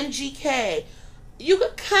 MGK. You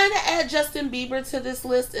could kind of add Justin Bieber to this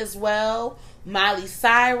list as well. Miley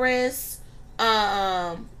Cyrus.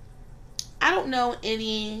 I don't know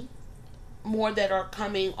any more that are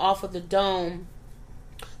coming off of the dome,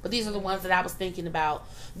 but these are the ones that I was thinking about.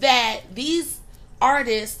 That these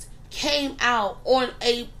artists came out on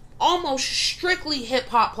a almost strictly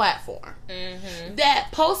hip-hop platform. Mm-hmm. That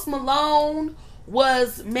Post Malone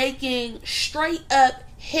was making straight up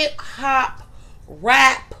hip-hop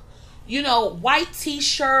rap, white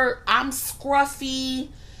t-shirt, I'm scruffy,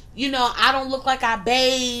 I don't look like I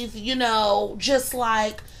bathe, just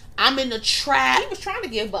like I'm in the trap. He was trying to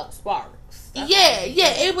give Bubba Sparks. Yeah,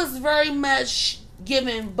 it was very much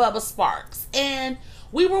giving Bubba Sparks, and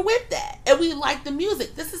we were with that, and we liked the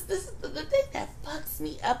music. This is the thing that fucks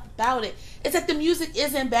me up about it, is that the music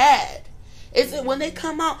isn't bad. It's when they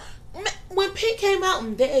come out. When Pink came out,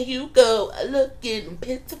 and there you go, looking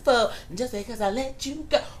pitiful, just because I let you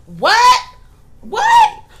go. What?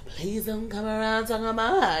 Please don't come around talking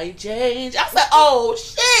about how you change. I said, oh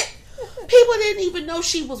shit. People didn't even know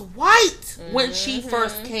she was white when she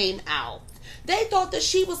first came out. They thought that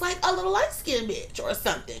she was like a little light-skinned bitch or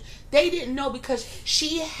something. They didn't know, because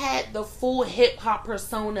she had the full hip-hop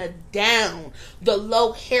persona down. The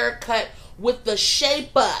low haircut with the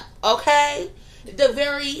shape up, okay? The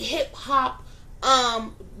very hip-hop,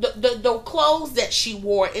 the clothes that she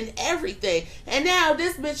wore and everything. And now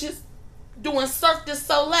this bitch is doing Cirque du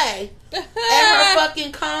Soleil at her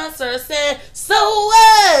fucking concert, saying, so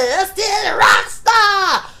what? I'm still a rock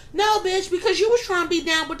star. No, bitch, because you was trying to be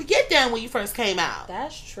down with the Get Down when you first came out.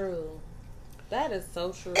 That's true. That is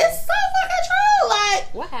so true. It's so fucking true.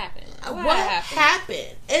 Like, what happened? What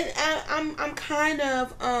happened? And I'm kind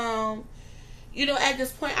of at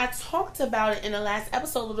this point, I talked about it in the last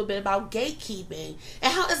episode a little bit about gatekeeping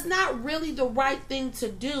and how it's not really the right thing to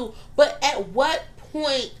do. But at what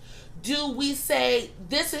point do we say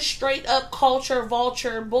this is straight up culture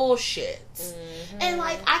vulture bullshit? Mm-hmm. And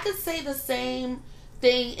like, I could say the same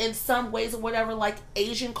thing in some ways or whatever. Like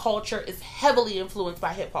Asian culture is heavily influenced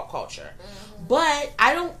by hip hop culture, but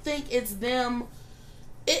I don't think it's them.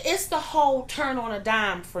 It's the whole turn on a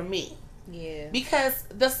dime for me. Yeah. Because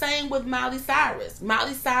the same with Miley Cyrus.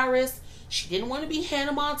 Miley Cyrus, she didn't want to be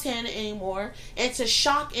Hannah Montana anymore. And to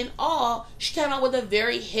shock and awe, she came out with a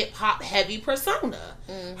very hip-hop heavy persona.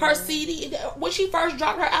 Her CD, when she first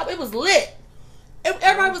dropped her album, it was lit.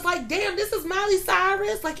 Everybody was like, damn, this is Miley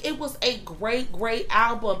Cyrus. Like, it was a great, great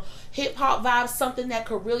album. Hip-hop vibes, something that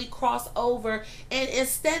could really cross over. And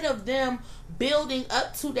instead of them building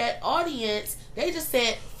up to that audience, they just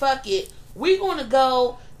said, fuck it. We're going to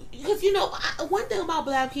go... Because, you know, one thing about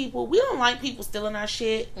black people, we don't like people stealing our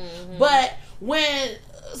shit. But when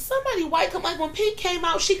somebody white come, like when Pink came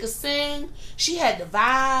out, she could sing. She had the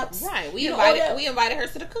vibes. Right. We invited her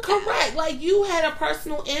to the cookout. Correct. Like, you had a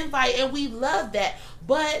personal invite, and we loved that.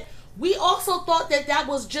 But we also thought that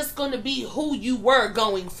was just going to be who you were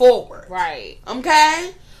going forward. Right.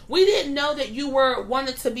 Okay? We didn't know that you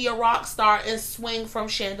wanted to be a rock star and swing from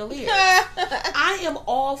chandeliers. I am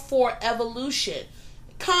all for evolution.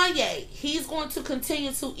 Kanye, he's going to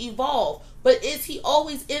continue to evolve, but is he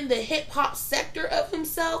always in the hip-hop sector of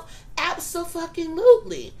himself?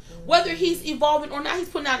 Abso-fucking-lutely. Whether he's evolving or not,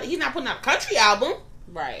 he's not putting out a country album.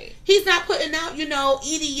 Right. He's not putting out,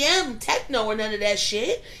 EDM, techno, or none of that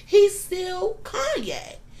shit. He's still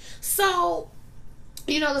Kanye. So,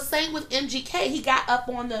 the same with MGK. He got up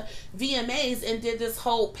on the VMAs and did this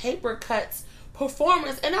whole paper cuts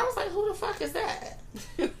performance, and I was like, who the fuck is that?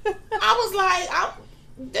 I was like,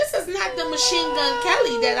 this is not the Machine Gun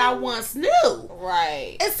Kelly that I once knew.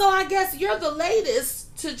 Right. And so I guess you're the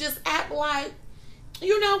latest to just act like,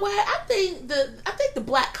 you know what? I think the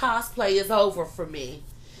black cosplay is over for me.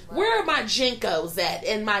 Right. Where are my Jinkos at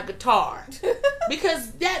and my guitar?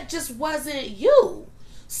 Because that just wasn't you.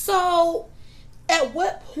 So at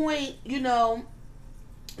what point,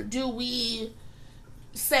 do we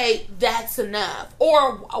say that's enough?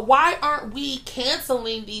 Or why aren't we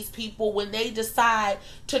canceling these people when they decide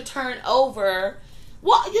to turn over?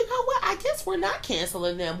 Well, you know what? I guess we're not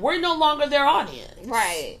canceling them. We're no longer their audience.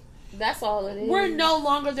 Right. That's all it is. We're no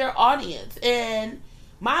longer their audience. And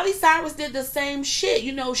Miley Cyrus did the same shit.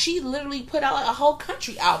 She literally put out a whole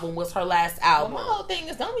country album with her last album. Well, my whole thing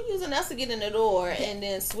is, don't be using us to get in the door and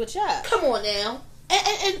then switch up. Come on now.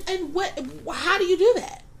 And what? How do you do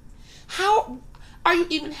that? How are you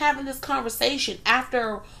even having this conversation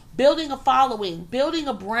after building a following, building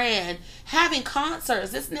a brand, having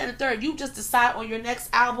concerts, this and that and the third? You just decide on your next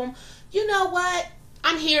album, you know what?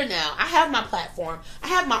 I'm here now. I have my platform. I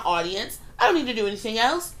have my audience. I don't need to do anything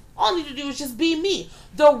else. All I need to do is just be me.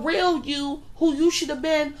 The real you, who you should have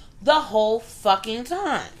been the whole fucking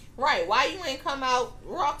time. Right. Why you ain't come out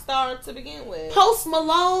rock star to begin with? Post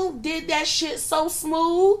Malone did that shit so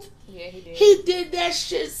smooth. Yeah, he did. He did that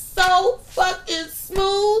shit so fucking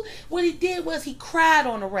smooth. What he did was he cried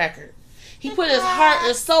on the record. He put his heart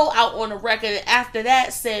and soul out on the record, and after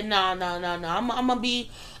that said, no. I'm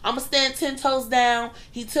gonna stand 10 toes down.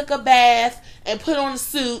 He took a bath and put on a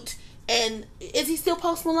suit. And is he still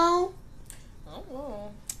Post Malone? I don't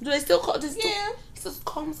know. Do they still call this? Yeah. He still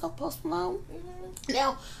call himself Post Malone? Mm-hmm.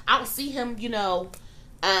 Now, I don't see him, putting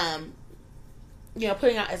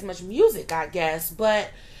out as much music, I guess. But,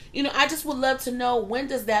 I just would love to know, when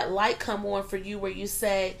does that light come on for you where you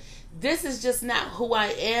say, this is just not who I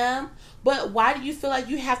am? But why do you feel like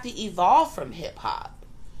you have to evolve from hip-hop?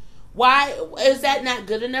 Why is that not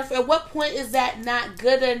good enough? At what point is that not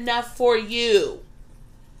good enough for you?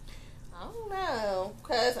 I don't know.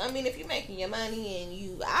 Because, if you're making your money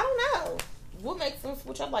and I don't know. What makes them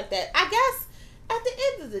switch up like that? I guess at the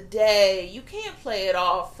end of the day, you can't play it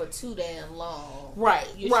off for too damn long. Right.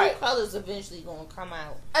 Your true colors eventually gonna come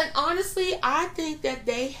out. And honestly, I think that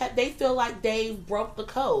they feel like they broke the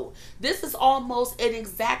code. This is almost an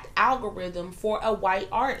exact algorithm for a white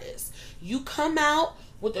artist. You come out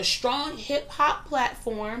with a strong hip hop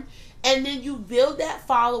platform, and then you build that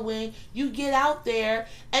following, you get out there,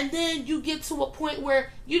 and then you get to a point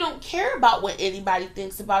where you don't care about what anybody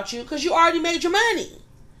thinks about you because you already made your money.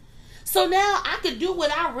 So now I could do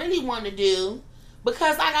what I really want to do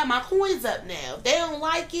because I got my coins up now. If they don't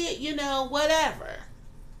like it, whatever.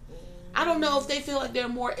 I don't know if they feel like they're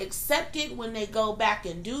more accepted when they go back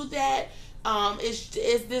and do that. Is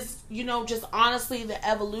this, just honestly the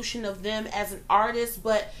evolution of them as an artist?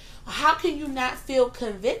 But how can you not feel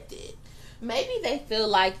convicted? Maybe they feel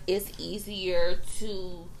like it's easier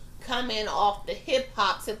to come in off the hip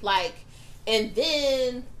hop tip, and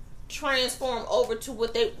then transform over to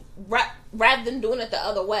what they rather than doing it the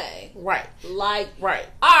other way. Right. Right.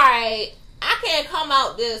 All right. I can't come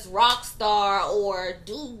out this rock star or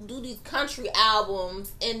do these country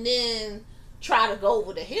albums and then try to go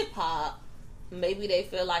over to hip hop. Maybe they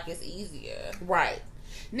feel like it's easier. Right.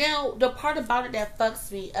 Now, the part about it that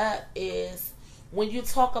fucks me up is when you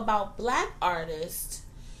talk about black artists,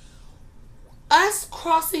 us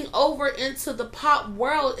crossing over into the pop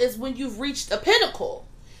world is when you've reached a pinnacle.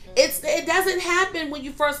 It doesn't happen when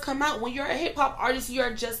you first come out. When you're a hip hop artist,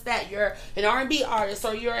 you're just that. You're an R&B artist,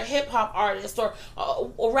 or you're a hip hop artist, or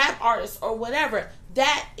a rap artist, or whatever.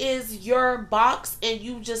 That is your box, and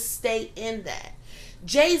you just stay in that.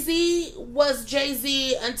 Jay-Z was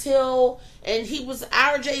Jay-Z and he was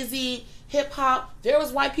our Jay-Z hip hop. There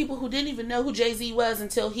was white people who didn't even know who Jay-Z was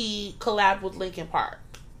until he collabed with Linkin Park.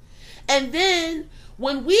 And then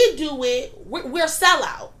when we do it, we're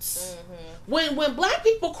sellouts. Mm-hmm. When black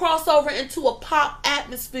people cross over into a pop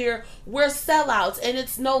atmosphere, we're sellouts, and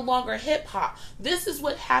it's no longer hip hop. This is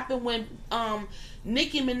what happened when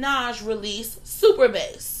Nicki Minaj released Super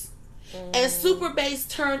Bass. And Super Bass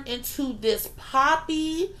turned into this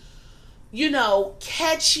poppy,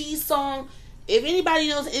 catchy song. If anybody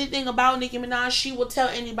knows anything about Nicki Minaj, she will tell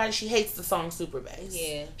anybody she hates the song Super Bass.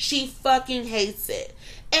 Yeah. She fucking hates it.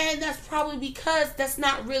 And that's probably because that's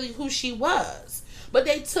not really who she was. But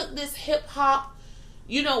they took this hip hop,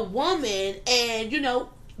 woman, and,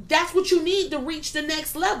 that's what you need to reach the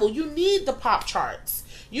next level. You need the pop charts.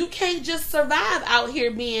 You can't just survive out here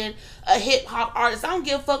being a hip hop artist. I don't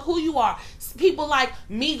give a fuck who you are. People like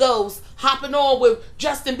Migos hopping on with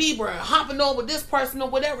Justin Bieber and hopping on with this person or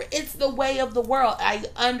whatever. It's the way of the world. I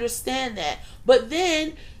understand that. But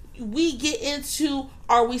then we get into,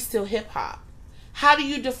 are we still hip hop? How do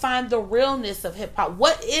you define the realness of hip hop?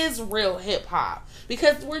 What is real hip hop?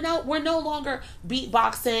 Because we're no longer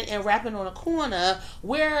beatboxing and rapping on a corner.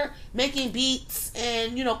 We're making beats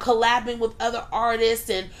and collabing with other artists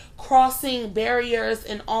and crossing barriers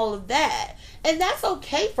and all of that. And that's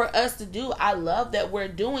okay for us to do. I love that we're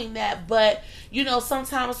doing that. But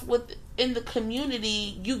sometimes within the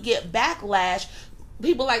community, you get backlash.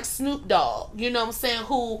 People like Snoop Dogg,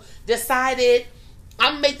 who decided,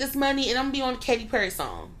 I'm gonna make this money and I'm gonna be on a Katy Perry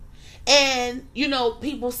song. And,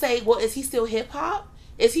 people say, well, is he still hip hop?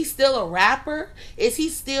 Is he still a rapper? Is he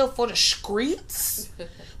still for the streets?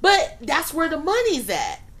 But that's where the money's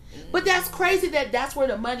at. But that's crazy that's where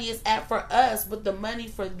the money is at for us, but the money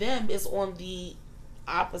for them is on the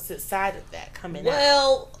opposite side of that coming out.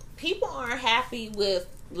 Well, people aren't happy with,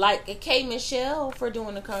 like, a K. Michelle for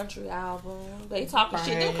doing a country album. They talking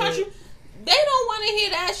shit. Them country, they don't want to hear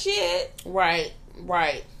that shit. Right.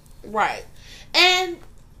 And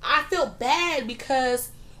I feel bad because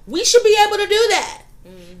we should be able to do that.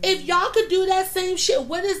 Mm-hmm. If y'all could do that same shit,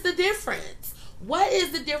 what is the difference? What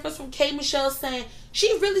is the difference from K. Michelle saying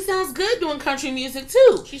she really sounds good doing country music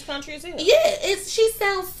too? She's country as hell. Yeah, she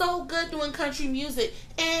sounds so good doing country music.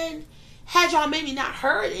 And had y'all maybe not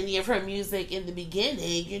heard any of her music in the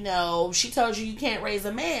beginning, she told you can't raise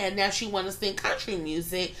a man. Now she want to sing country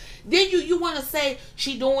music. Then you want to say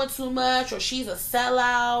she doing too much, or she's a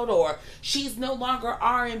sellout, or she's no longer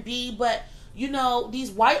R&B. But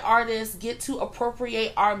these white artists get to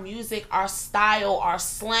appropriate our music, our style, our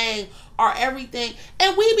slang, our everything,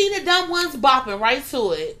 and we be the dumb ones bopping right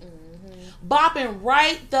to it. Mm-hmm. Bopping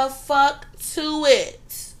right the fuck to it.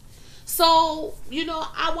 So,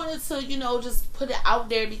 I wanted to, just put it out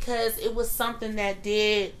there because it was something that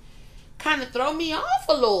did kind of throw me off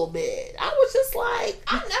a little bit. I was just like,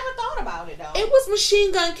 I never thought about it though. It was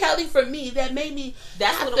Machine Gun Kelly for me that made me.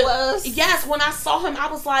 That's what it was. Yes, when I saw him,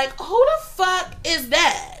 I was like, who the fuck is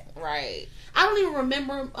that? Right. I don't even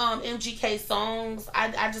remember MGK songs.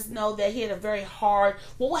 I just know that he had a very hard.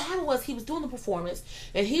 Well, what happened was he was doing the performance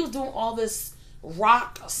and he was doing all this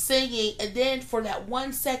rock singing, and then for that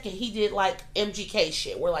 1 second he did like MGK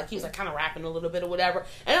shit where like he was like kind of rapping a little bit or whatever,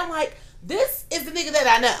 and I'm like, this is the nigga that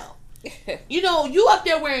I know. You up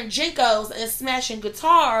there wearing Jinkos and smashing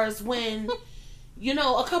guitars when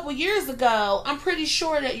a couple years ago I'm pretty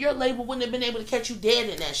sure that your label wouldn't have been able to catch you dead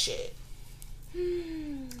in that shit.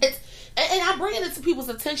 And I'm bringing it to people's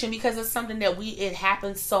attention because it's something that it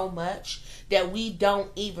happens so much that we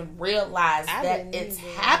don't even realize that it's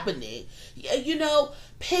happening.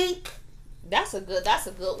 Pink. That's a good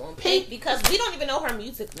one. Pink, because we don't even know her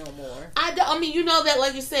music no more. I mean, that,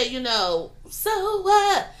 like you said, so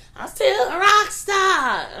what? I'm still a rock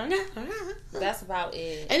star. That's about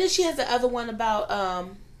it. And then she has the other one about,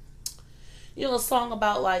 a song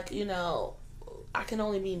about like, I can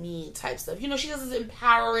only be me type stuff. She does this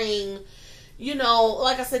empowering, you know,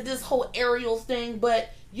 like I said, this whole aerial thing,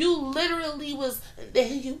 but you literally was, there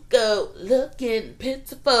you go, looking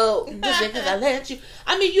pitiful, just because I let you.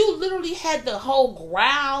 I mean, you literally had the whole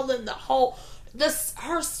growl and the whole,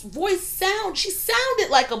 her voice she sounded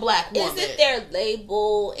like a black woman. Is it their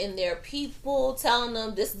label and their people telling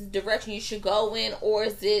them this is the direction you should go in, or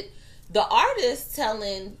is it the artist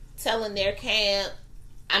telling their camp,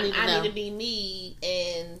 I need to be me,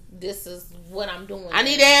 and this is what I'm doing. I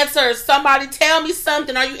need answers. Somebody tell me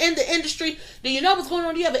something. Are you in the industry? Do you know what's going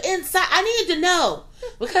on? Do you have an insight? I need to know,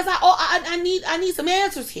 because I need some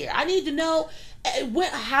answers here. I need to know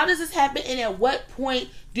how does this happen, and at what point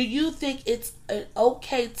do you think it's an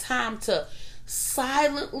okay time to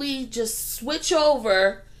silently just switch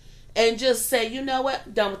over and just say, you know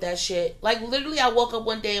what, done with that shit. Like, literally, I woke up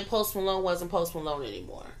one day and Post Malone wasn't Post Malone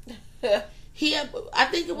anymore. I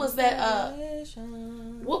think it was that,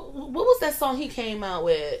 what was that song he came out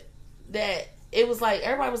with? That it was like,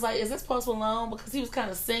 everybody was like, is this Post Malone? Because he was kind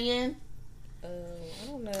of singing.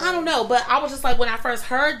 I don't know, but I was just like, when I first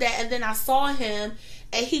heard that, and then I saw him,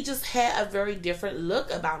 and he just had a very different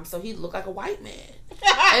look about him. So he looked like a white man.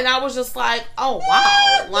 And I was just like, oh,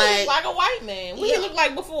 wow. Like a white man. What he looked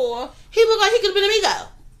like before? He looked like he could have been Amigo.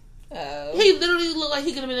 Oh. He literally looked like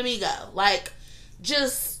he could have been Amigo. Like,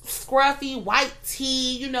 just scruffy, white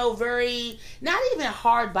tee, you know, very, not even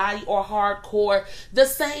hard body or hardcore. The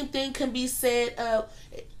same thing can be said of,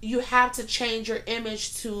 you have to change your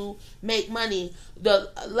image to make money.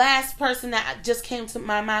 The last person that just came to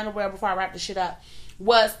my mind or whatever before I wrap this shit up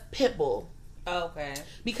was Pitbull. Okay.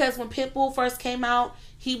 Because when Pitbull first came out,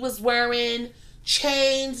 he was wearing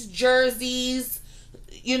chains, jerseys,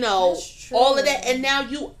 you know, all of that. And now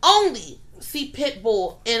you only see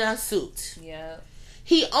Pitbull in a suit. Yeah.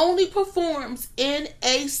 He only performs in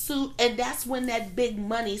a suit, and that's when that big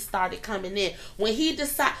money started coming in. When he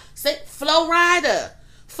decided, say, Flo Rida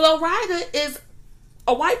is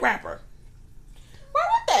a white rapper. Well,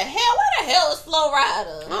 what the hell? Where the hell is Flo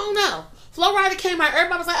Rida? I don't know. Flo Rida came out,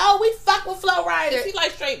 everybody was like, oh, we fuck with Flo Rida. Is he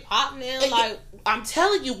like straight pop now? Like, I'm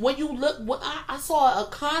telling you, when you look, I saw a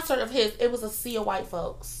concert of his, it was a sea of white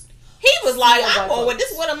folks. He was like, I'm going with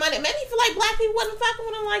this, what a money. Maybe he feel like black people wasn't fucking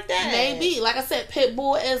with him like that. Maybe. Like I said,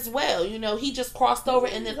 Pitbull as well. You know, he just crossed over,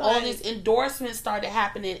 and then all these endorsements started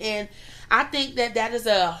happening. And I think that is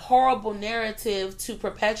a horrible narrative to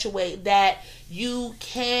perpetuate, that you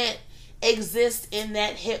can't exist in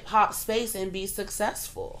that hip hop space and be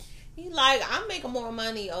successful. He like, I'm making more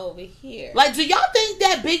money over here. Like, do y'all think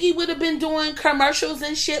that Biggie would have been doing commercials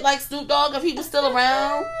and shit like Snoop Dogg if he was still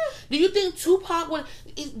around? Do you think Tupac would?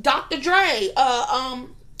 Dr. Dre,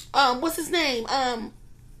 what's his name?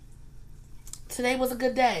 Today was a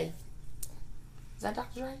good day. Is that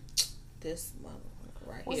Dr. Dre? This motherfucker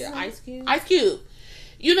right here, Ice Cube. Ice Cube.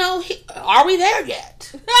 You know, are we there yet?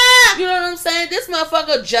 You know what I'm saying? This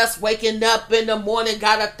motherfucker just waking up in the morning,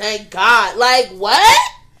 gotta thank God. Like, what?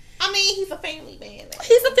 I mean, he's a family man now.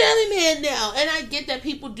 He's a family man now. And I get that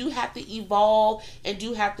people do have to evolve and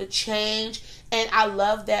do have to change. And I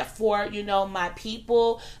love that for, you know, my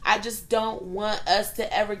people. I just don't want us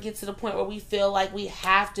to ever get to the point where we feel like we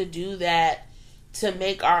have to do that to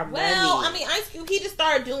make our money. Well, I mean, Ice Cube, he just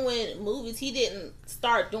started doing movies. He didn't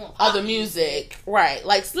start doing other music. Right.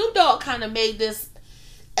 Like, Snoop Dogg kind of made this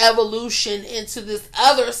evolution into this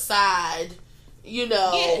other side. You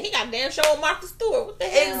know, yeah, he got a damn show with Martha Stewart. What the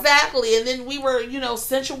hell? Exactly. And then we were, you know,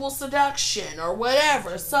 Sensual Seduction or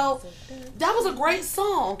whatever. So that was a great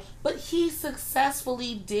song, but he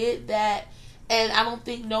successfully did that, and I don't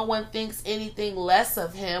think no one thinks anything less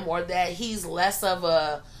of him or that he's less of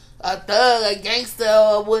a thug, a gangster,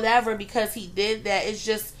 or whatever because he did that. It's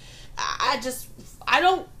just, I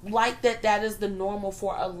don't like that is the normal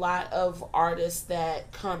for a lot of artists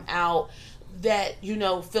that come out that, you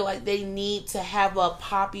know, feel like they need to have a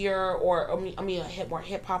poppier or a more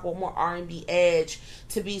hip hop or more R&B edge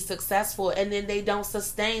to be successful, and then they don't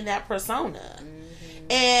sustain that persona.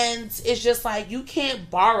 Mm-hmm. And it's just like, you can't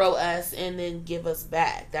borrow us and then give us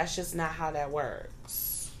back. That's just not how that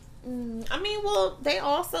works. I mean, well, they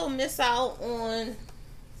also miss out on,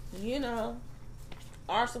 you know,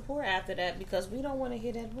 our support after that because we don't want to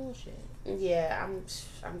hear that bullshit. Yeah,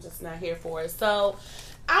 I'm just not here for it. So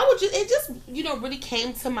it just, you know, really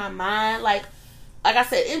came to my mind. Like I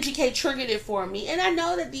said, MGK triggered it for me. And I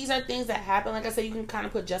know that these are things that happen. Like I said, you can kind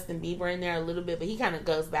of put Justin Bieber in there a little bit, but he kind of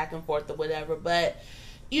goes back and forth or whatever. But,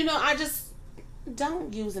 you know, I just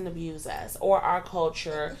don't use and abuse us or our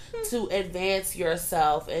culture to advance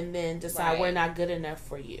yourself and then decide we're not good enough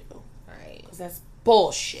for you. Right. Because that's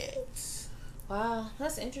bullshit. Wow,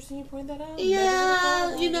 that's interesting you point that out.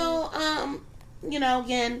 Yeah, you know,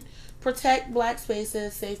 again, protect black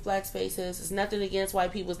spaces, safe black spaces. It's nothing against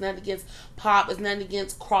white people. It's nothing against pop. It's nothing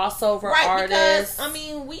against crossover artists. Because, I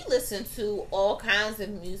mean, we listen to all kinds of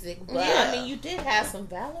music, but I mean, you did have some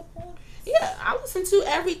valid points. Yeah, I listen to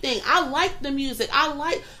everything. I like the music.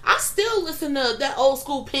 I still listen to that old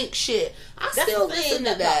school Pink shit. I still listen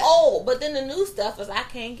to that. The old, but then the new stuff is I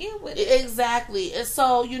can't get with it. Exactly. And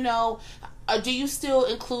so, do you still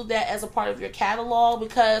include that as a part of your catalog?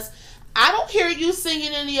 Because I don't hear you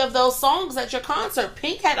singing any of those songs at your concert.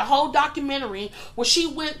 Pink had a whole documentary where she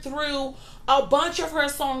went through a bunch of her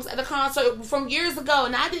songs at a concert from years ago,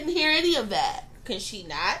 and I didn't hear any of that. Can she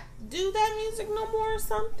not do that music no more or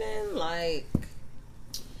something? Like,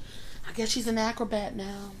 I guess she's an acrobat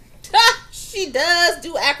now. She does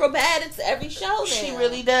do acrobatics every show now. She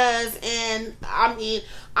really does. And I mean,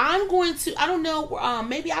 I don't know,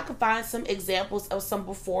 maybe I could find some examples of some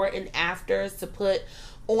before and afters to put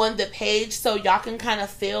on the page so y'all can kind of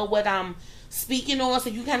feel what I'm speaking on, so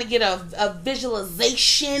you kind of get a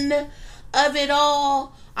visualization of it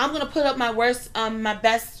all. I'm going to put up my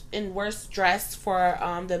best and worst dressed for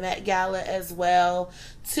the Met Gala as well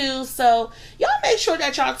too. So y'all make sure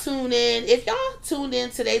that y'all tune in. If y'all tuned in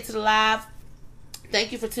today to the live,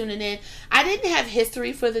 thank you for tuning in. I didn't have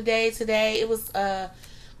history for the day today. It was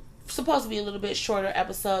supposed to be a little bit shorter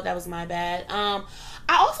episode. That was my bad.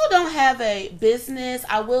 I also don't have a business.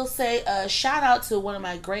 I will say a shout out to one of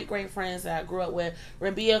my great friends that I grew up with,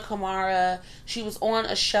 Rabia Kamara. She was on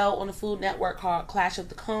a show on the Food Network called Clash of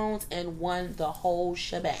the Cones and won the whole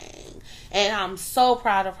shebang. And I'm so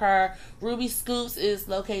proud of her. Ruby Scoops is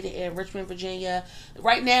located in Richmond, Virginia.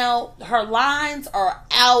 Right now, her lines are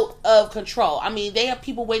out of control. I mean, they have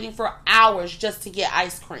people waiting for hours just to get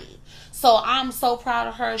ice cream. So I'm so proud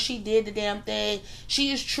of her. She did the damn thing.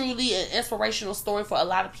 She is truly an inspirational story for a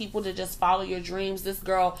lot of people to just follow your dreams. This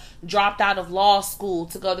girl dropped out of law school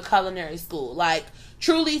to go to culinary school. Like,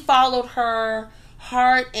 truly followed her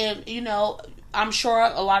heart. And, I'm sure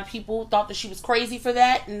a lot of people thought that she was crazy for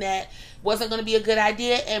that and that wasn't going to be a good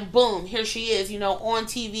idea. And boom, here she is, on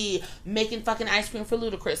TV making fucking ice cream for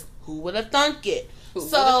Ludacris. Who would have thunk it?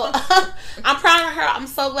 So I'm proud of her. I'm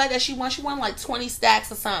so glad that she won. She won like 20 stacks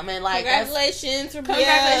or something. And like, congratulations, Rabia.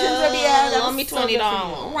 That me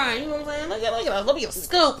 $20. Right, you know what I'm saying? Look at us. Let me get a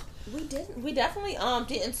scoop. We definitely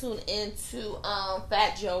didn't tune into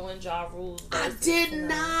Fat Joe and Ja Rule's. I did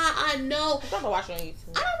not. I know. I'm gonna watch it on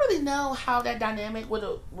YouTube. I don't really know how that dynamic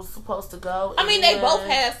was supposed to go. I mean, they both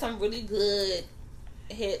have some really good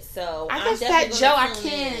hits. So I guess Fat Joe, I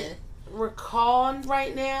can't recall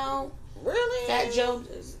right now. Really? Fat Joe,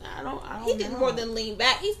 I don't He did more than lean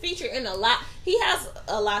back. He's featured in a lot. He has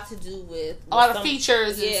a lot to do with a lot of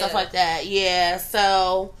features and stuff like that. Yeah,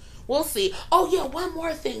 so we'll see. Oh yeah, one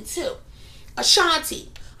more thing too. Ashanti.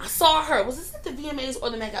 I saw her. Was this at the VMAs or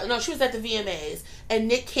the Met Gala? No, she was at the VMAs. And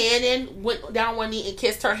Nick Cannon went down one knee and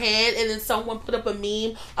kissed her hand. And then someone put up a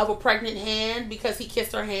meme of a pregnant hand because he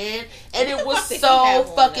kissed her hand. And it was so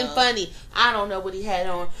fucking funny. I don't know what he had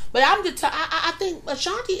on. But I think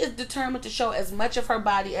Ashanti is determined to show as much of her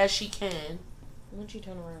body as she can. When she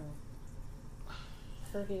turn around,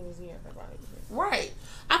 her head was here. Her body was here. Right.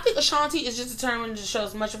 I think Ashanti is just determined to show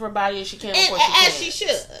as much of her body as she can. As she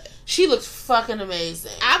should. She looks fucking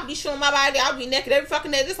amazing. I'll be showing my body. I'll be naked every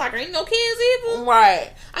fucking day. Just like there ain't no kids either.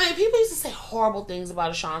 Right. I mean, people used to say horrible things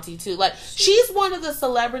about Ashanti too. Like, she's one of the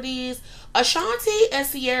celebrities. Ashanti and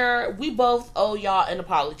Sierra, we both owe y'all an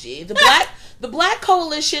apology. The Black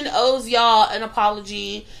Coalition owes y'all an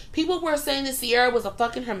apology. People were saying that Sierra was a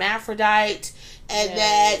fucking hermaphrodite. And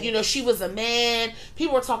that, she was a man.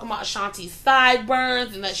 People were talking about Ashanti's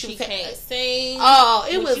sideburns and that she can't sing. Oh,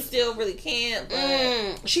 she still really can't.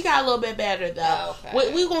 But she got a little bit better though.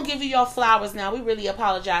 Okay. We're gonna give you your flowers now. We really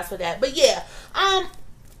apologize for that. But yeah,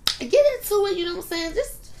 get into it. You know what I'm saying?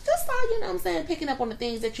 Just start, you know what I'm saying, picking up on the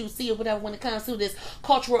things that you see or whatever when it comes to this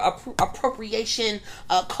cultural appropriation,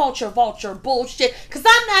 culture vulture bullshit. Because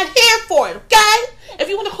I'm not here for it, okay? If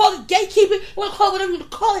you want to call it gatekeeping, you want to call it whatever you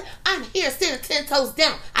want to call it, I'm here standing 10 toes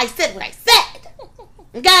down. I said what I said.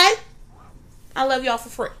 Okay? I love y'all for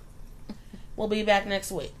free. We'll be back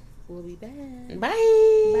next week. We'll be back. Bye.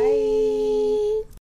 Bye.